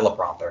off a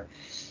teleprompter.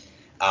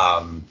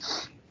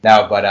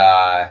 No,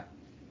 but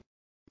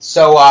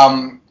so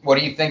what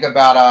do you think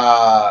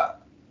about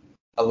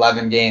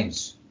 11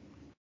 games?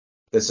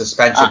 The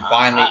suspension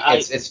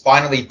it's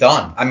finally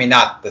done. I mean,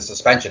 not the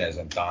suspension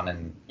isn't done,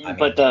 and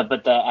but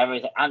the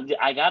everything.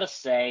 I gotta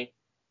say,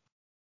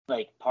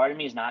 like, part of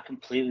me is not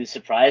completely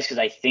surprised because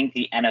I think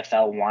the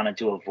NFL wanted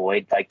to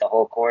avoid like the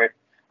whole court,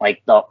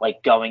 like the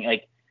going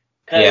like.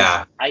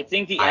 Because I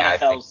think the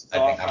NFL's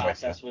thought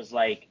process was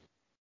like,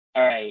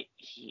 all right,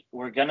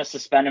 we're going to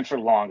suspend him for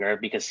longer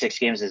because 6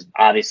 games is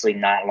obviously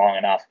not long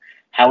enough.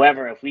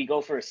 However, if we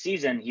go for a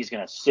season, he's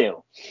going to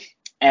sue.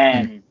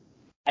 And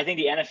I think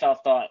the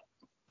NFL thought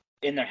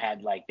in their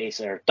head, like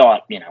basically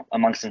thought,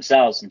 amongst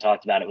themselves and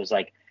talked about it was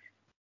like,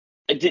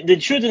 the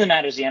truth of the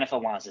matter is the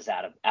NFL wants this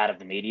out of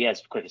the media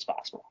as quick as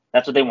possible.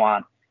 That's what they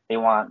want. They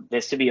want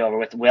this to be over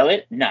with. Will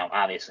it? No,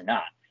 obviously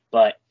not.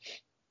 But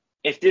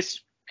if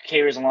this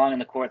carries along in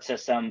the court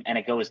system and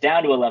it goes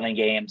down to 11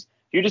 games,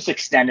 you just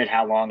extended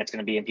how long it's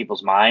going to be in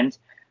people's minds.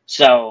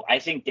 So I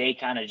think they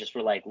kind of just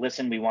were like,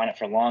 listen, we want it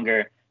for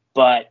longer,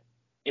 but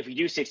if we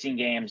do 16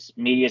 games,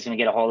 media's going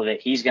to get a hold of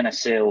it. He's going to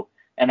sue,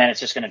 and then it's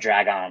just going to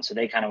drag on. So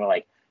they kind of were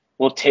like,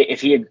 we'll take,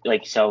 if he had,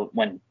 like, so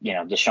when,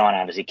 Deshaun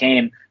obviously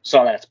came,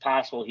 saw that it's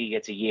possible he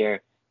gets a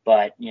year,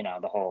 but,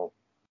 the whole,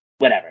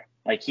 whatever.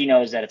 Like, he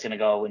knows that it's going to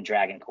go and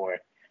drag in court.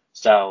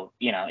 So,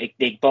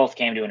 they both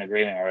came to an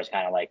agreement where it was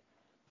kind of like,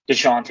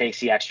 Deshaun takes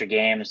the extra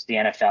games, the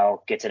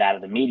NFL gets it out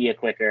of the media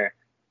quicker,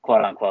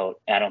 quote unquote.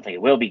 I don't think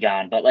it will be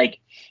gone, but like,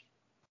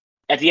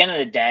 at the end of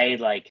the day,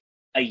 like,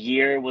 a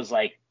year was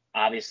like,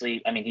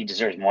 obviously, I mean, he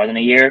deserves more than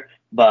a year,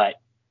 but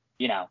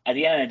at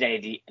the end of the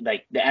day,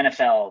 the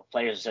NFL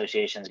Players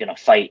Association is going to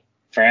fight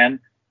for him,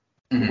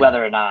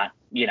 whether or not,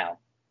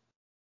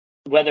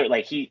 whether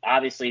like he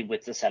obviously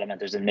with the settlement,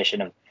 there's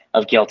admission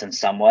of guilt and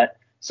somewhat.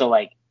 So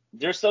like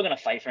they're still going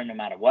to fight for him no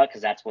matter what,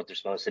 because that's what they're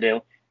supposed to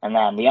do. And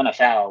then the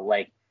NFL,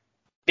 like,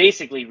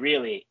 basically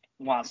really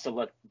wants to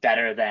look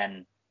better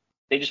than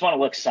they just want to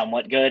look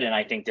somewhat good. And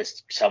I think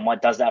this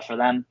somewhat does that for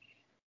them.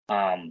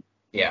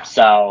 Yeah.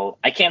 So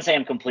I can't say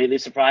I'm completely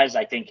surprised.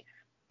 I think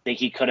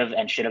he could have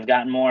and should have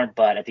gotten more,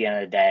 but at the end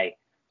of the day,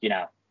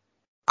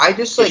 I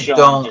just like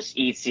Deshaun just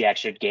eats the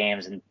extra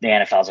games, and the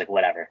NFL's like,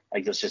 whatever,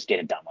 like let's just get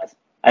it done with.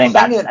 I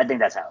think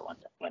that's how it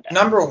went down.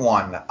 Number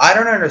one, I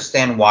don't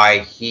understand why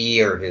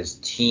he or his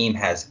team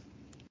has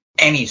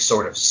any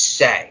sort of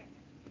say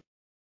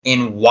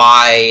in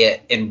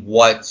why and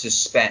what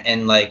suspend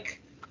and like.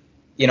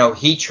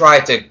 He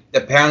tried to,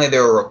 apparently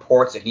there were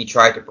reports that he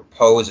tried to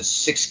propose a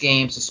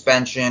 6-game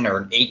suspension or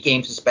an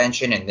 8-game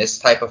suspension and this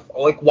type of,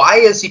 like, why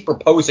is he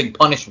proposing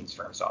punishments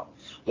for himself?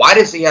 Why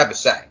does he have a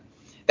say?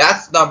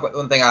 That's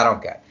one thing I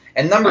don't get.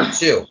 And number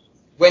two,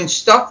 when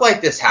stuff like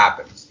this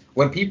happens,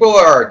 when people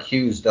are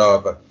accused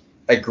of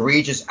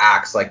egregious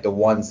acts like the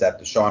ones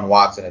that Deshaun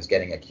Watson is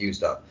getting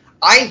accused of,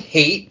 I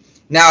hate.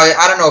 Now,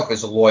 I don't know if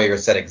his lawyer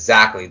said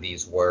exactly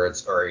these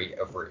words or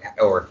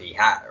if he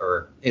had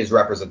or his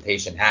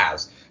representation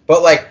has.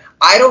 But, like,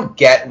 I don't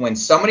get when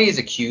somebody is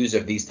accused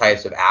of these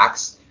types of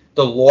acts,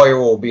 the lawyer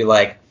will be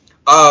like,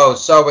 oh,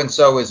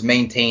 so-and-so has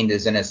maintained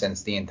his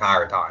innocence the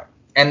entire time.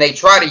 And they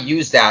try to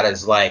use that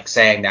as, like,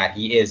 saying that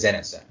he is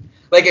innocent.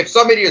 Like, if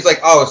somebody is like,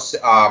 oh,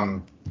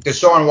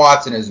 Deshaun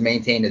Watson has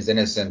maintained his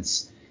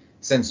innocence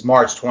since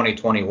March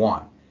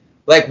 2021.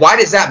 Like, why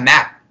does that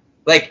matter?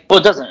 Like, well,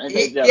 it doesn't.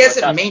 He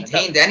hasn't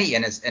maintained any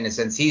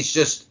innocence.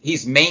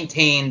 He's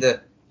maintained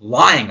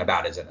lying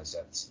about his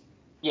innocence.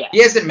 Yeah.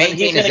 He hasn't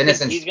maintained his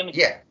innocence. He's going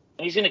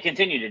to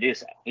continue to do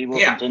so. He will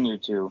continue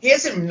to. He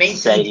hasn't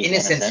maintained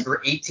innocence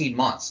for 18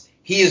 months.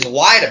 He has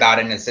lied about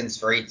innocence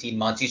for 18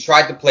 months. He's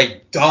tried to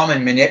play dumb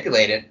and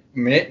manipulate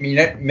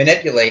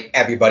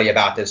everybody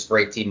about this for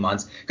 18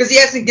 months because he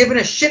hasn't given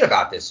a shit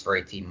about this for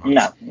 18 months.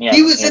 No, yeah,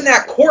 he was in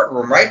that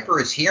courtroom, right, for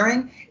his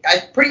hearing.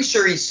 I'm pretty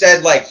sure he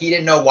said, like, he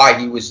didn't know why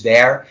he was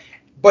there,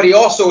 but he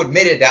also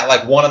admitted that,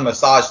 like, one of the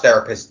massage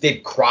therapists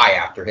did cry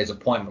after his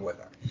appointment with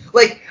her.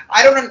 Like,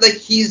 I don't know, like,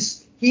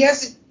 he's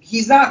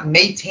not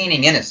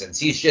maintaining innocence.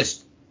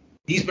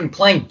 He's been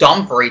playing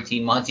dumb for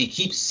 18 months. He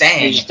keeps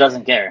saying... He just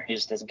doesn't care. He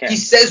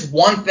says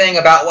one thing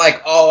about,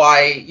 like, oh,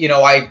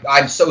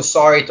 I'm so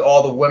sorry to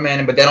all the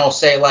women, but then he'll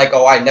say, like,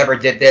 oh, I never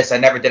did this. I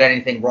never did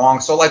anything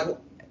wrong. So,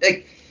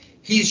 like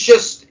he's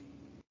just...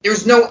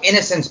 There's no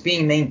innocence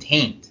being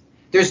maintained.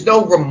 There's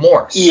no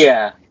remorse.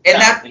 Yeah. And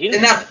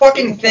that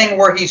fucking thing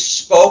where he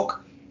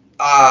spoke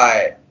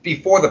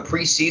before the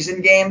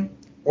preseason game,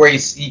 where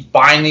he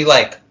finally,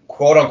 like,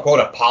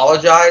 quote-unquote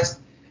apologized,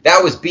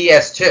 that was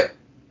BS, too.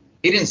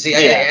 He didn't see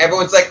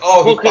everyone's like,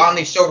 oh, he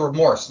finally showed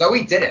remorse. No,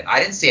 he didn't. I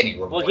didn't see any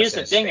remorse. Well, here's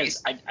the thing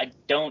is, I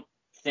don't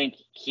think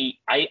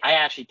I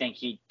actually think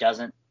he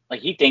doesn't,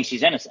 like, he thinks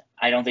he's innocent.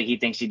 I don't think he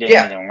thinks he did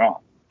anything wrong.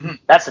 Mm-hmm.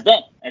 That's the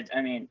thing.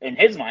 I mean, in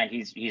his mind,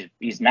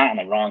 he's not in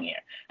the wrong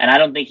here. And I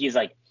don't think he's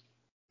like,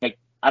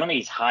 I don't think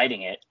he's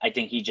hiding it. I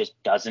think he just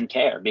doesn't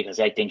care because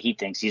I think he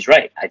thinks he's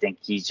right. I think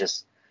he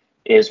just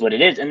is what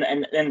it is.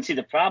 And see,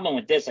 the problem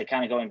with this, like,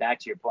 kind of going back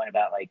to your point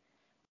about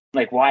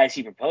like why is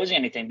he proposing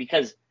anything?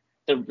 Because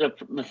the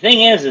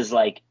thing is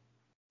like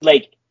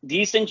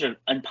these things are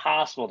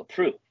impossible to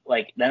prove.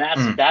 Like,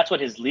 then that's what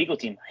his legal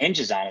team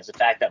hinges on, is the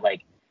fact that,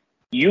 like,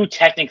 you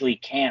technically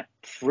can't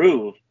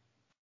prove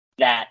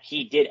that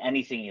he did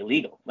anything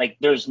illegal. Like,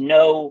 there's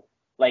no,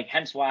 like,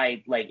 hence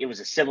why, like,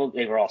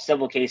 they were all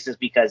civil cases,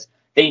 because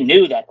they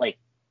knew that, like,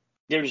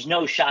 there's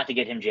no shot to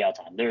get him jail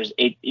time.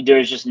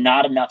 There's just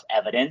not enough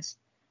evidence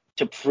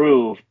to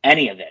prove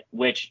any of it,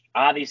 which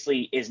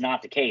obviously is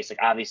not the case. Like,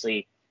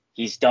 obviously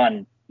he's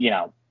done,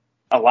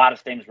 a lot of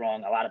things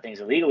wrong, a lot of things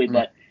illegally,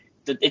 but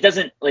it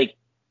doesn't, like,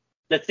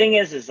 the thing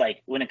is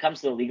like, when it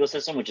comes to the legal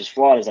system, which is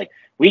flawed, is like,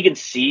 we can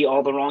see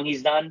all the wrong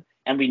he's done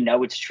and we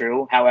know it's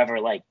true. However,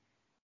 like,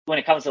 when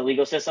it comes to the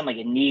legal system, like,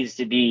 it needs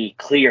to be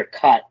clear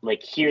cut.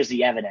 Like, here's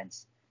the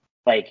evidence,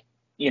 like,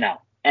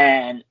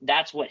 and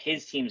that's what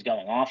his team's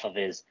going off of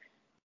is,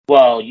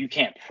 well, you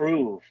can't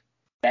prove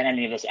that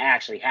any of this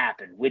actually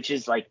happened, which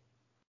is, like,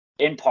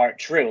 in part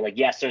true. Like,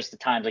 yes, there's the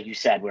times, like you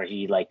said, where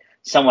he like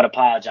somewhat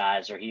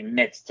apologized or he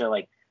admits to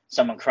like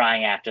someone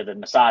crying after the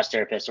massage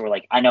therapist, or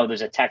like I know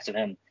there's a text of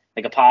him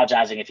like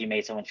apologizing if he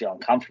made someone feel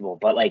uncomfortable.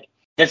 But like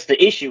that's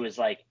the issue is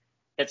like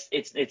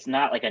it's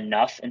not like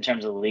enough in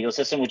terms of the legal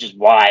system, which is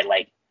why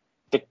like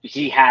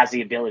he has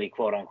the ability,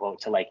 quote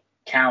unquote, to like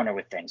counter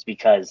with things,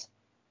 because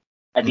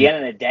at the end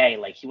of the day,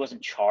 like he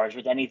wasn't charged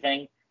with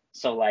anything.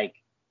 So like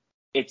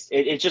it's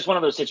just one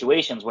of those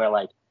situations where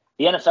like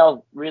the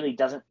NFL really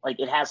doesn't, like,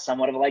 it has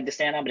somewhat of a leg to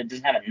stand on, but it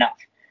doesn't have enough.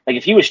 Like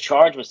if he was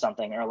charged with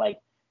something, or like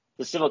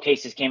the civil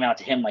cases came out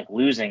to him like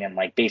losing and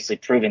like basically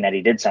proving that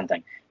he did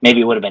something,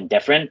 maybe it would have been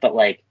different. But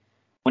like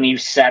when you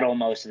settle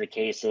most of the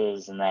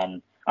cases, and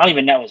then I don't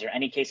even know, is there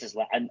any cases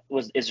left?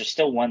 Is there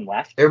still one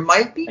left? There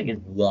might be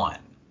like, one.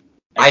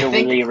 I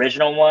think the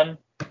original one.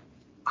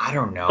 I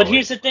don't know. But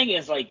here's the thing: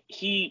 is like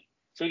he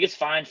gets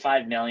fined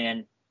 $5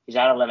 million. He's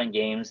out 11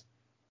 games.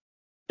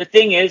 The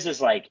thing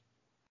is like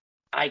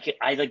I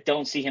like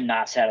don't see him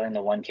not settling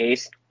the one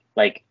case.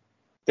 Like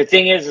the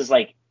thing is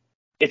like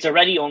it's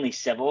already only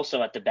civil,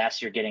 so at the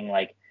best you're getting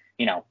like,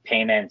 you know,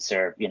 payments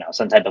or, you know,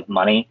 some type of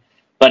money.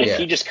 But if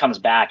he just comes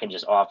back and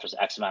just offers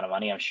X amount of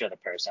money, I'm sure the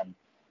person,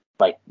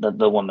 like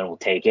the woman, will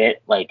take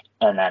it. Like,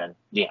 and then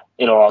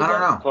it'll all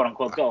go, quote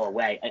unquote, go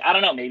away. Like, I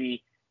don't know.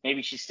 Maybe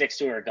she sticks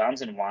to her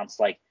guns and wants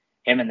like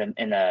him in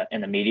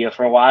the media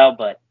for a while.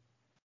 But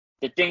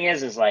the thing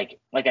is like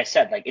I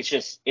said, like it's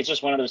just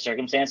one of those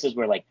circumstances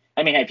where, like,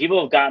 I mean, hey,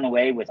 people have gotten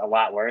away with a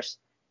lot worse.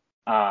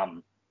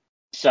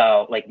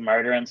 So like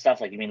murder and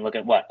stuff, like, I mean, look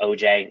at what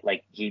OJ,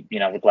 like he, you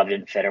know, the glove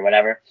didn't fit or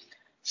whatever.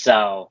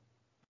 So,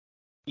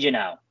 you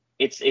know,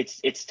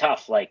 it's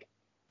tough. Like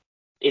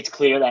it's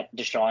clear that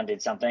Deshaun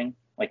did something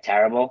like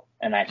terrible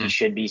and that he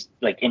should be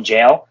like in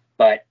jail.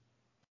 But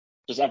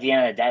just at the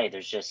end of the day,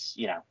 there's just,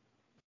 you know,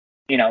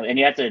 and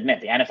you have to admit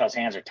the NFL's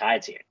hands are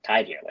tied here.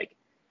 Like,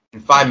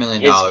 $5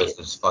 million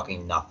is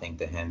fucking nothing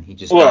to him. He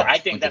just I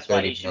think that's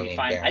why he should be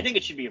fined. I think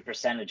it should be a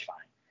percentage fine,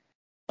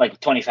 like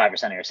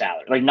 25% of your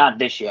salary, like not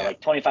this year, like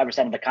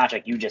 25% of the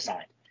contract you just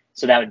signed.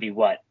 So that would be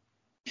what,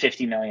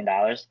 $50 million.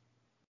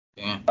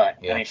 Yeah. But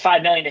I mean,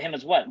 $5 million to him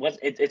is what?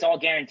 It's all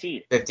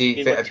guaranteed.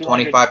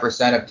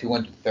 25% of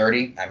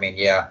 230. I mean,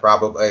 yeah,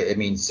 probably. I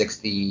mean,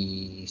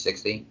 60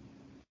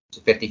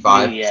 to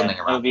 55, something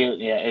around.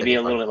 It'd be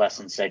a little bit less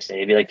than 60.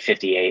 It'd be like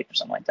 58 or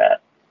something like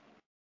that.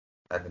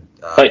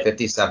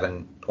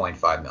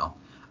 57.5 mil.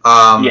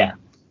 Yeah.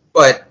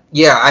 But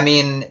yeah, I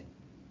mean,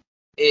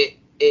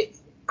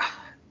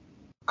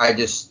 I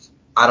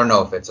don't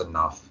know if it's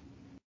enough.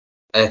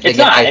 I think it's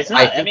not. I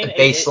think the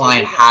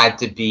baseline had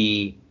to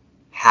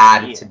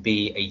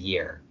be a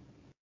year,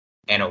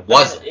 and it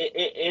wasn't.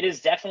 It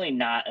is definitely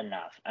not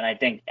enough, and I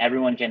think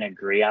everyone can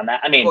agree on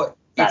that. I mean,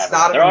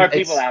 there are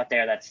people out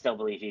there that still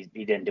believe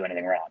he didn't do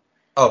anything wrong.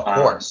 Of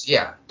course,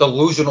 yeah.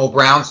 Delusional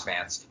Browns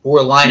fans who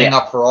are lining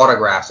up for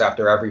autographs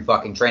after every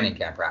fucking training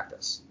camp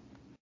practice.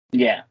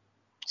 Yeah.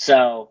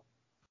 So.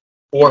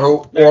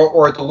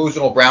 Or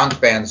delusional Browns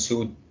fans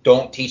who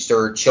don't teach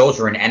their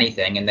children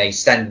anything, and they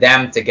send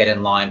them to get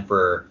in line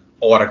for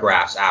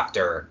autographs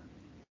after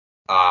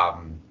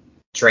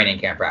training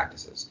camp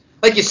practices.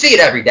 Like, you see it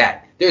every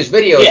day. There's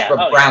videos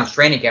from Browns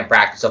training camp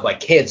practice of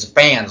like kids,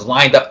 fans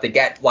lined up to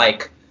get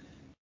like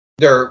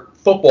their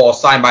football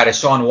signed by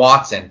Deshaun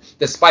Watson,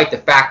 despite the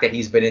fact that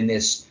he's been in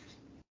this,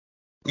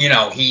 you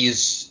know,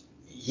 he's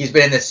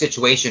been in this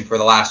situation for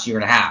the last year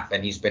and a half,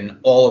 and he's been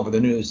all over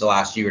the news the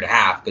last year and a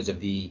half because of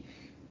the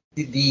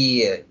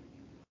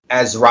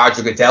as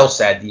Roger Goodell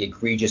said, the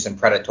egregious and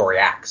predatory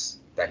acts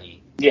that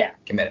he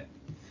committed.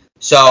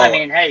 So I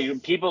mean, hey,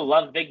 people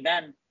love Big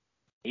Ben.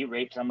 He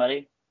raped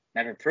somebody,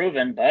 never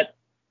proven, but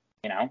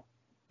you know,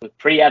 it was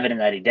pretty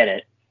evident that he did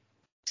it.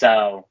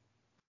 So.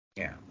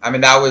 Yeah, I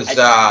mean that was.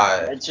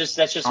 That's just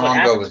what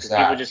happens.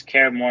 People just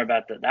care more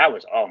about that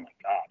was, oh my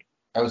god.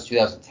 That was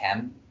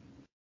 2010.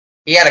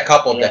 He had a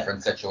couple of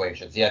different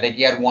situations. Yeah, I think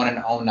he had one in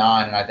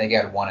 2009, and I think he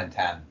had one in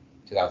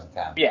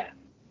 2010. Yeah.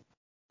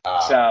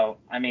 So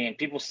I mean,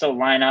 people still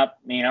line up.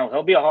 You know,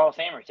 he'll be a Hall of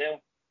Famer too.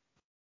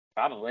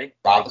 Probably.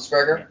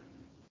 Roethlisberger.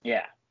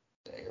 Yeah.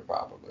 You're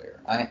probably.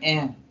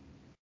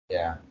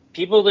 Yeah.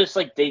 People just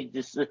like the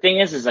thing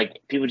is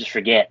like people just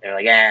forget. They're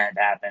like, it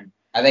happened.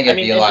 I think if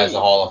Eli's a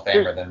Hall of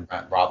Famer, then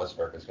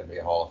Roethlisberger is going to be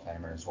a Hall of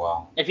Famer as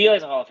well. If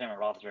Eli's a Hall of Famer,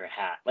 Roethlisberger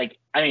like,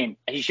 I mean,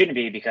 he shouldn't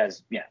be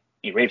because, you know,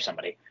 he raped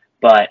somebody.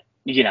 But,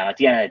 you know, at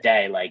the end of the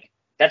day, like,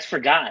 that's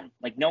forgotten.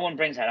 Like, no one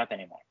brings that up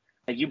anymore.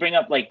 Like, you bring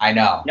up, like, I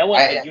know. No one,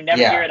 you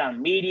never hear it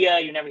on media.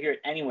 You never hear it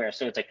anywhere.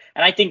 So it's like,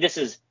 and I think this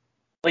is,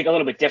 like, a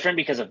little bit different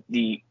because of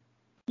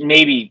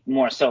maybe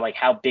more so, like,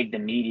 how big the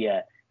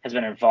media has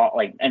been involved,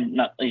 like, and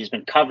he's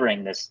been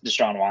covering this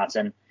Deshaun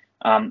Watson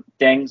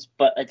things.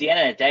 But at the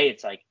end of the day,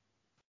 it's like,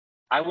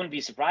 I wouldn't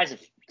be surprised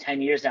if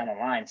 10 years down the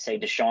line, say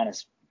Deshaun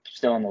is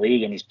still in the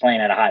league and he's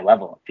playing at a high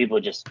level. People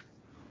just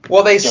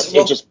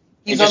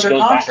he's under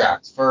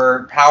contract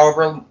for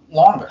however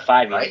longer,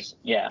 5 years. Right?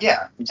 Yeah.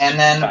 Yeah, and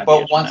then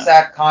once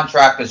that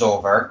contract is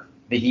over,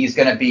 he's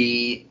going to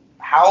be,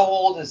 how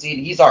old is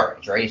he? He's our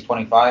age, right? He's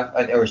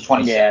 25 or he's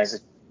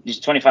 26. He's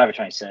 25 or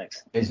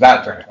 26. He's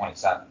about to turn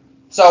 27.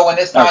 So when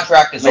this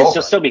contract is over, over,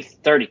 he'll still be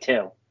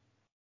 32.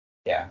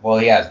 Yeah, well,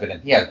 he has been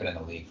in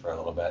the league for a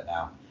little bit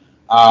now.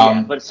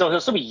 But he'll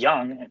still be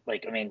young.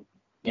 Like, I mean,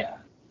 yeah.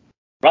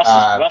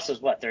 Russ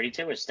is what,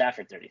 32 or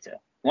Stafford 32?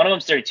 One of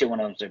them's 32, one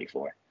of them's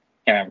 34.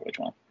 Can't remember which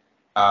one.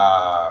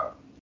 I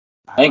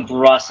think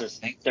Russ is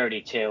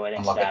 32. I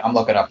think I'm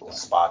looking up the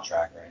spot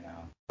track right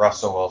now.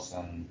 Russell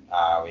Wilson,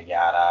 we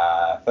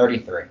got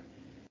 33.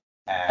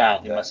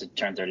 And, he must have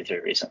turned 33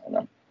 recently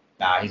then.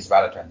 Nah, he's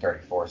about to turn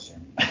 34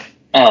 soon.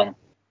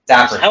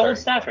 Stafford's how old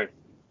is Stafford?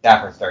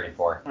 Stafford's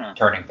 34,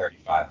 turning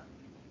 35.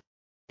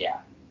 Yeah.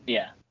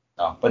 Yeah.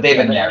 Oh, but they've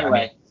been there. Anyway.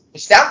 I mean,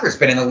 Stafford's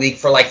been in the league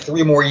for like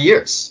 3 more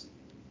years.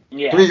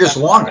 Yeah. 3 years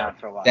longer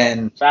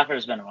than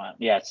Stafford's been around.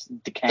 Yeah,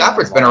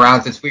 Stafford's been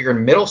around since we were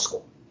in middle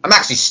school. I'm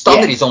actually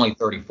stunned that he's only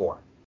 34.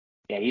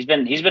 Yeah, he's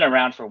been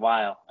around for a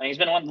while. I mean, he's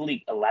been in the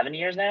league 11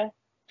 years now.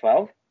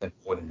 12.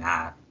 More than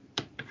that.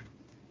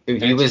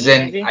 Dude, he was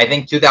in. Maybe? I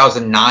think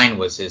 2009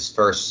 was his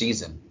first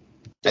season.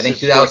 I think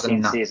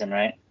 2009 season,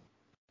 right?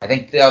 I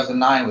think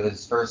 2009 was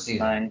his first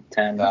season. 9,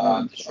 10.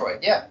 Detroit.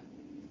 Yeah,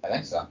 I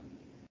think so.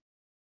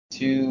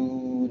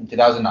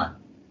 2009.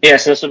 Yeah,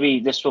 so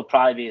this will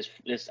probably be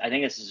his. I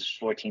think this is his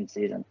 14th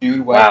season.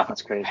 Dude, wow,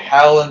 that's crazy.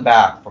 Hell and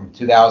back from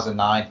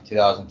 2009 to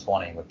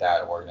 2020 with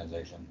that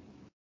organization.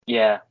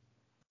 Yeah.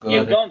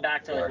 Going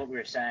back to like what we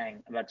were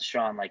saying about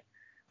Deshaun, like,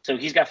 so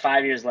he's got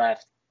 5 years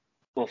left.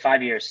 Well,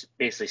 5 years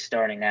basically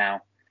starting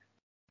now,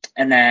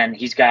 and then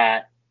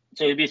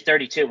so he'd be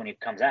 32 when he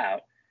comes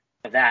out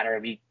of that, or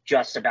he'd be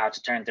just about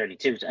to turn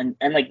 32. And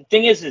like the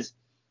thing is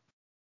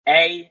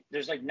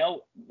there's like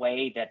no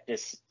way that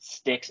this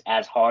sticks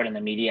as hard in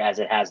the media as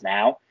it has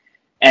now.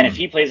 And if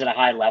he plays at a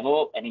high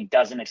level and he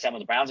doesn't extend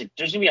with the Browns, like,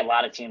 there's gonna be a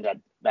lot of teams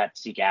that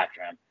seek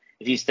after him.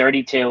 If he's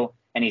 32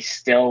 and he's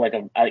still like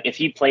if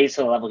he plays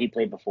to the level he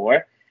played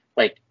before,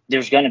 like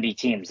there's gonna be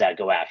teams that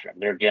go after him.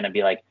 They're gonna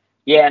be like,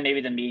 yeah, maybe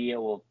the media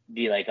will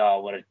be like, oh,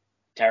 what a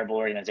terrible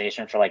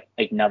organization for like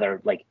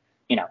another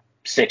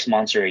 6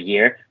 months or a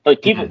year.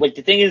 But people like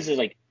the thing is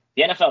like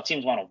the NFL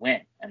teams want to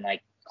win, and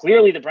like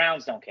clearly the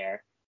Browns don't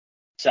care.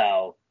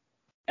 So,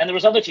 and there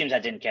was other teams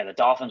that didn't care. The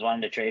Dolphins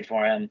wanted to trade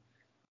for him.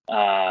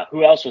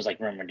 Who else was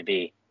like rumored to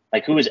be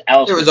like who was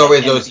else? There was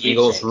always those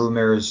Eagles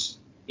rumors.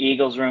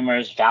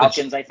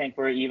 Falcons, I think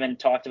were even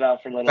talked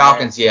about for a little bit.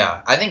 Falcons,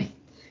 yeah. I think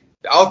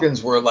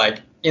Falcons were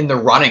like in the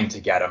running to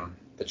get him.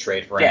 The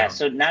trade for him. Yeah,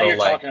 so now you're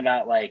talking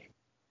about like,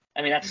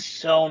 I mean, that's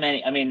so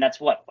many. I mean,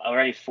 that's what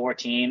already 4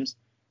 teams,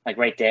 like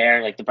right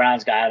there. Like the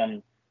Browns got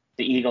him,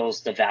 the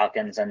Eagles, the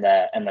Falcons, and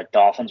the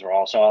Dolphins were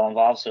also all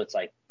involved. So it's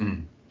like,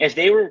 if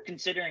they were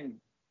considering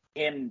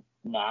him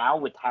now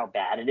with how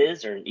bad it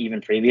is, or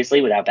even previously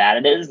with how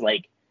bad it is,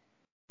 like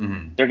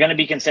they're going to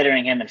be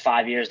considering him in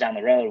 5 years down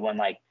the road when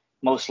like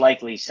most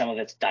likely some of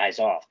it dies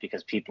off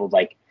because people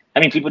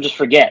people just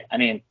forget. I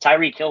mean,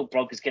 Tyreek Hill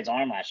broke his kid's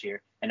arm last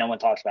year, and no one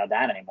talks about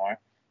that anymore.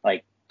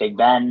 Like Big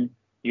Ben,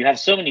 you have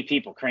so many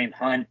people. Kareem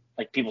Hunt,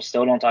 like people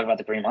still don't talk about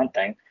the Kareem Hunt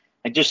thing.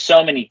 Like there's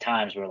so many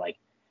times where like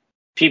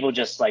people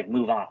just like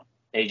move on.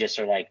 They just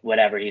are like,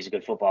 whatever, he's a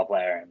good football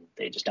player, and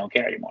they just don't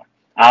care anymore.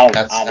 I'll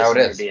obviously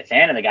never be a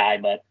fan of the guy,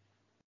 but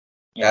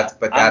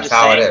that's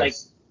how it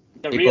is.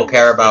 Like, people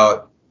care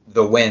about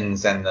the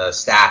wins and the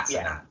stats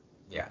and that.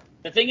 Yeah.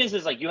 The thing is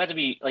like you have to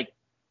be like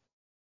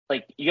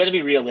you have to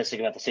be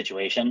realistic about the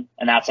situation,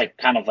 and that's like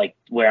kind of like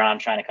where I'm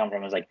trying to come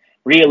from is like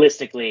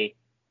realistically.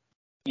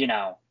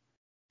 The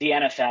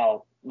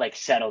NFL like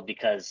settled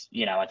because,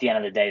 at the end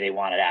of the day, they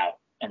want it out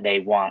and they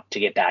want to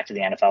get back to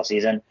the NFL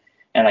season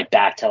and like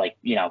back to like,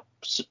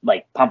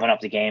 like pumping up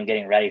the game,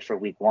 getting ready for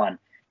week 1.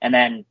 And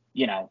then,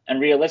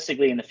 and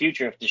realistically in the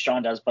future, if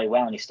Deshaun does play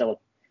well and he's still,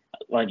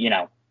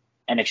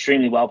 an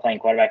extremely well playing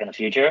quarterback in the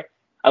future,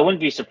 I wouldn't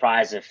be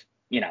surprised if,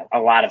 a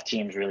lot of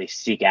teams really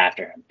seek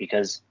after him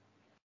because,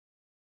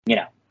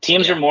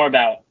 teams are more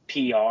about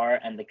PR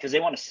and because they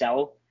want to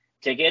sell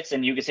tickets,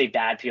 and you could say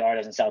bad PR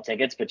doesn't sell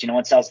tickets, but you know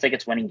what sells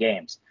tickets? Winning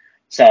games.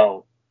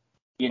 So,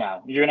 you're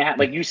going to have,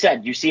 like you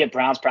said, you see at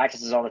Browns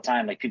practices all the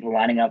time, like people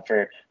lining up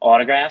for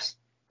autographs.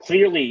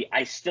 Clearly,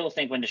 I still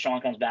think when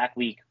Deshaun comes back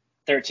week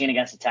 13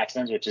 against the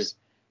Texans, which is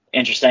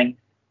interesting,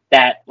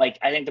 that like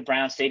I think the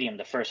Browns Stadium,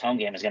 the first home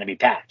game, is going to be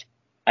packed.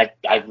 What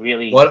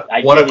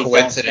a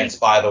coincidence,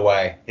 by the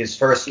way. His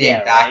first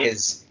game back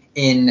is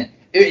in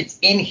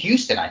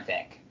Houston, I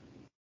think.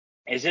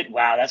 Is it?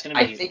 Wow, that's going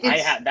to be.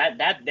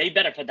 They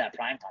better put that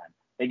prime time.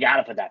 They got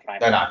to put that prime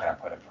time. They're not going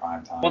to put it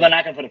prime time. Well, they're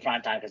not going to put it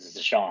prime time because it's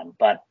Deshaun.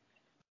 But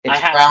it's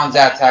Browns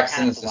at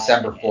Texans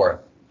December 4th.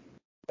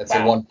 That's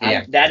at 1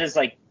 p.m.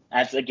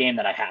 That's a game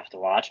that I have to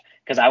watch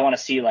because I want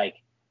to see like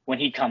when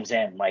he comes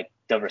in, like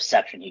the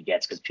reception he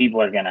gets because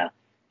people are going to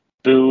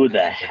boo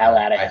the hell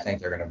out of him. I think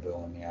they're going to boo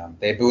him. Yeah,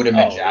 they booed him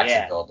in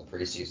Jacksonville at the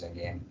preseason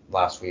game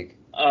last week.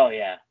 Oh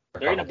yeah,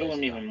 they're going to boo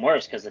him even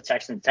worse because the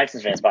Texans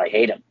fans probably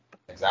hate him.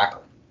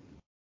 Exactly.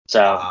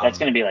 So that's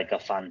going to be like a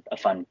fun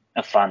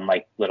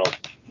like little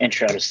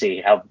intro to see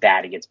how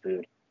bad he gets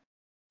booed.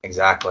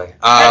 Exactly.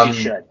 As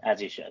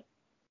you should.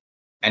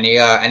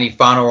 Any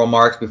final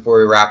remarks before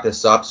we wrap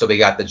this up? So we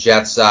got the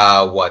Jets,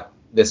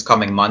 this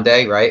coming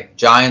Monday, right?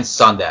 Giants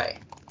Sunday.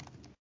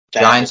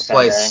 Giants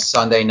play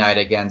Sunday night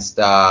against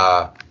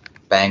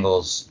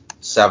Bengals,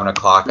 7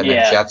 o'clock, and the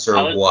Jets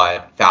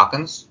are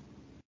Falcons?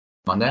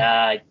 Monday?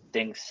 I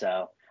think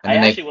so. I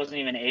actually wasn't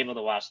even able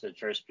to watch the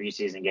first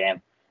preseason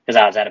game because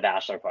I was at a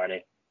bachelor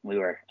party. We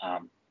were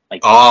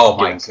oh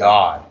my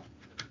god!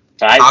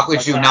 So how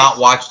could you not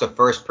watch the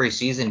first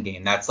preseason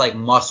game? That's like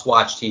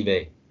must-watch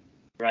TV.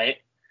 Right.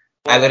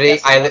 Well,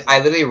 I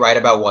literally write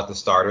about what the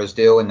starters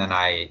do, and then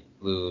I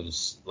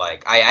lose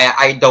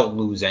I don't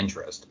lose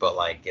interest, but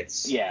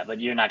it's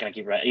but you're not gonna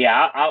keep right.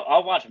 Yeah,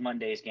 I'll watch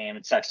Monday's game.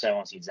 It sucks I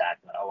won't see Zach,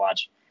 but I'll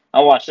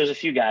watch. There's a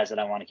few guys that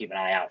I want to keep an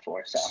eye out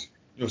for. So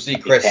you'll see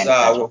Chris.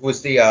 Who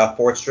was the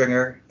fourth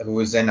stringer who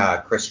was in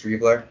Chris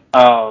Streveler?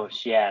 Oh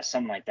yeah,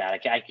 something like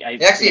that. He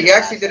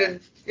actually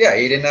didn't. Yeah,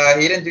 he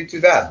didn't do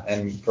too bad,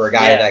 and for a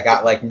guy that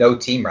got no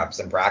team reps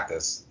in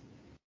practice.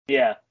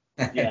 Yeah.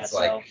 Yeah,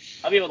 so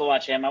I'll be able to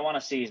watch him. I want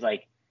to see I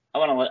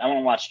want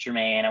to watch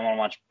Jermaine. I want to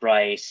watch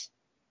Bryce,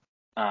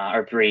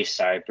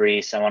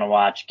 Breece. I want to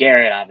watch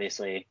Garrett,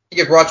 obviously.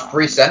 You could watch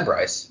Breece and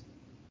Bryce.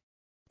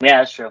 Yeah,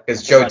 that's true.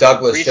 Because Joe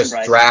Douglas just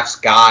drafts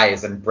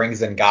guys and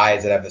brings in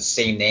guys that have the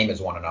same name as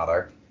one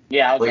another.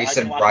 Yeah, Breece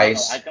and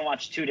Bryce. I can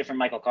watch two different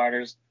Michael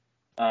Carters.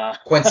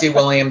 Quincy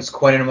Williams,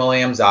 Quinnen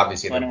Williams,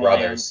 obviously the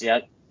brothers.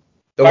 Yep.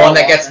 The one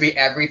that gets me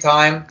every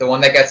time.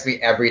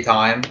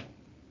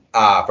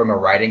 From a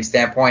writing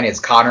standpoint, is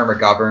Connor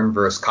McGovern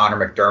versus Connor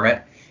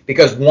McDermott,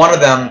 because one of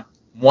them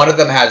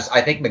has, I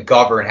think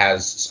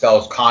McGovern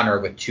spells Connor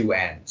with 2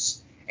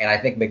 N's, and I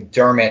think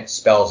McDermott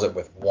spells it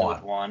with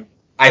one.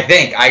 I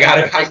think I got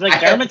it. Is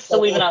McDermott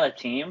still even on the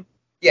team?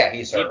 Yeah,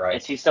 he's hurt, right?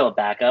 Is he still a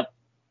backup?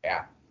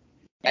 Yeah.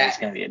 He's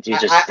gonna be.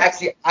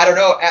 I don't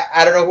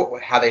know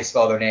how they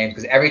spell their names,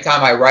 because every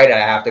time I write it, I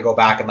have to go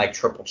back and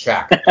triple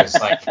check. It's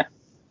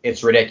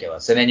it's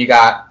ridiculous. And then you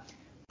got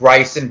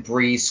Bryce and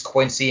Breece,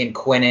 Quincy and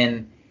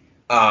Quinnen.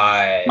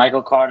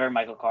 Michael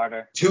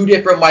Carter. 2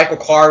 different Michael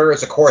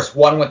Carters. Of course,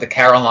 one went to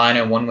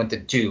Carolina and one went to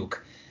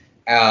Duke.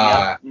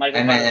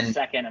 Michael Carter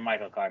second and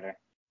Michael Carter.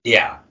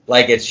 Yeah,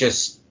 it's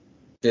just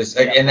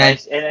and then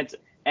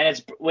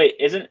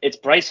it's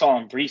Bryce Hall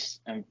and Breece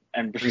and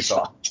Breece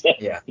Hall.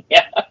 Yeah.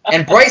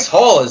 And Bryce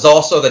Hall is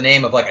also the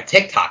name of a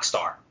TikTok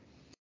star.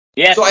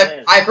 Yeah. So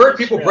I've heard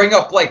people bring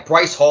up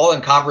Bryce Hall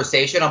in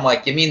conversation. I'm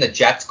like, you mean the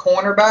Jets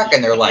cornerback?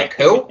 And they're like,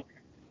 who?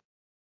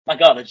 My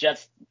God, the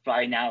Jets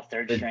by now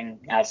 3rd string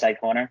outside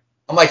corner.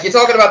 I'm like, you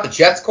talking about the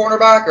Jets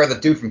cornerback or the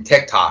dude from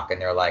TikTok? And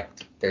they're like,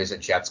 there's a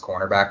Jets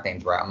cornerback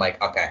named Brett. I'm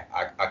like, okay,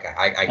 I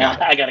got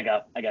it. I gotta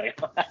go.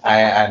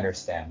 I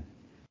understand.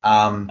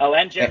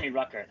 And Jeremy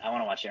Ruckert. I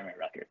want to watch Jeremy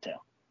Ruckert too.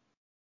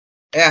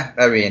 Yeah,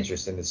 that'd be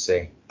interesting to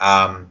see.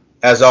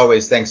 As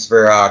always, thanks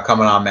for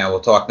coming on, man. We'll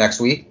talk next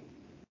week.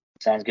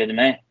 Sounds good to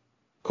me.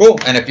 Cool.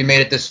 And if you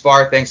made it this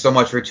far, thanks so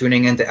much for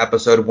tuning in to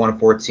episode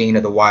 114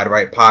 of the Wide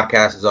Right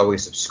Podcast. As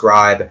always,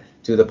 subscribe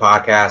to the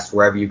podcast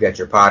wherever you get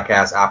your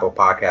podcasts: Apple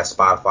Podcasts,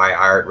 Spotify,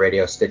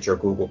 iHeartRadio, Stitcher,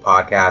 Google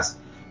Podcasts.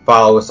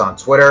 Follow us on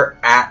Twitter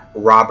at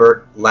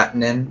Robert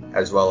Lettinen,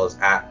 as well as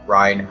at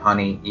Ryan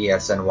Honey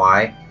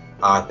ESNY.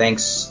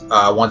 Thanks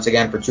once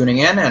again for tuning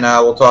in, and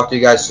we'll talk to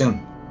you guys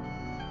soon.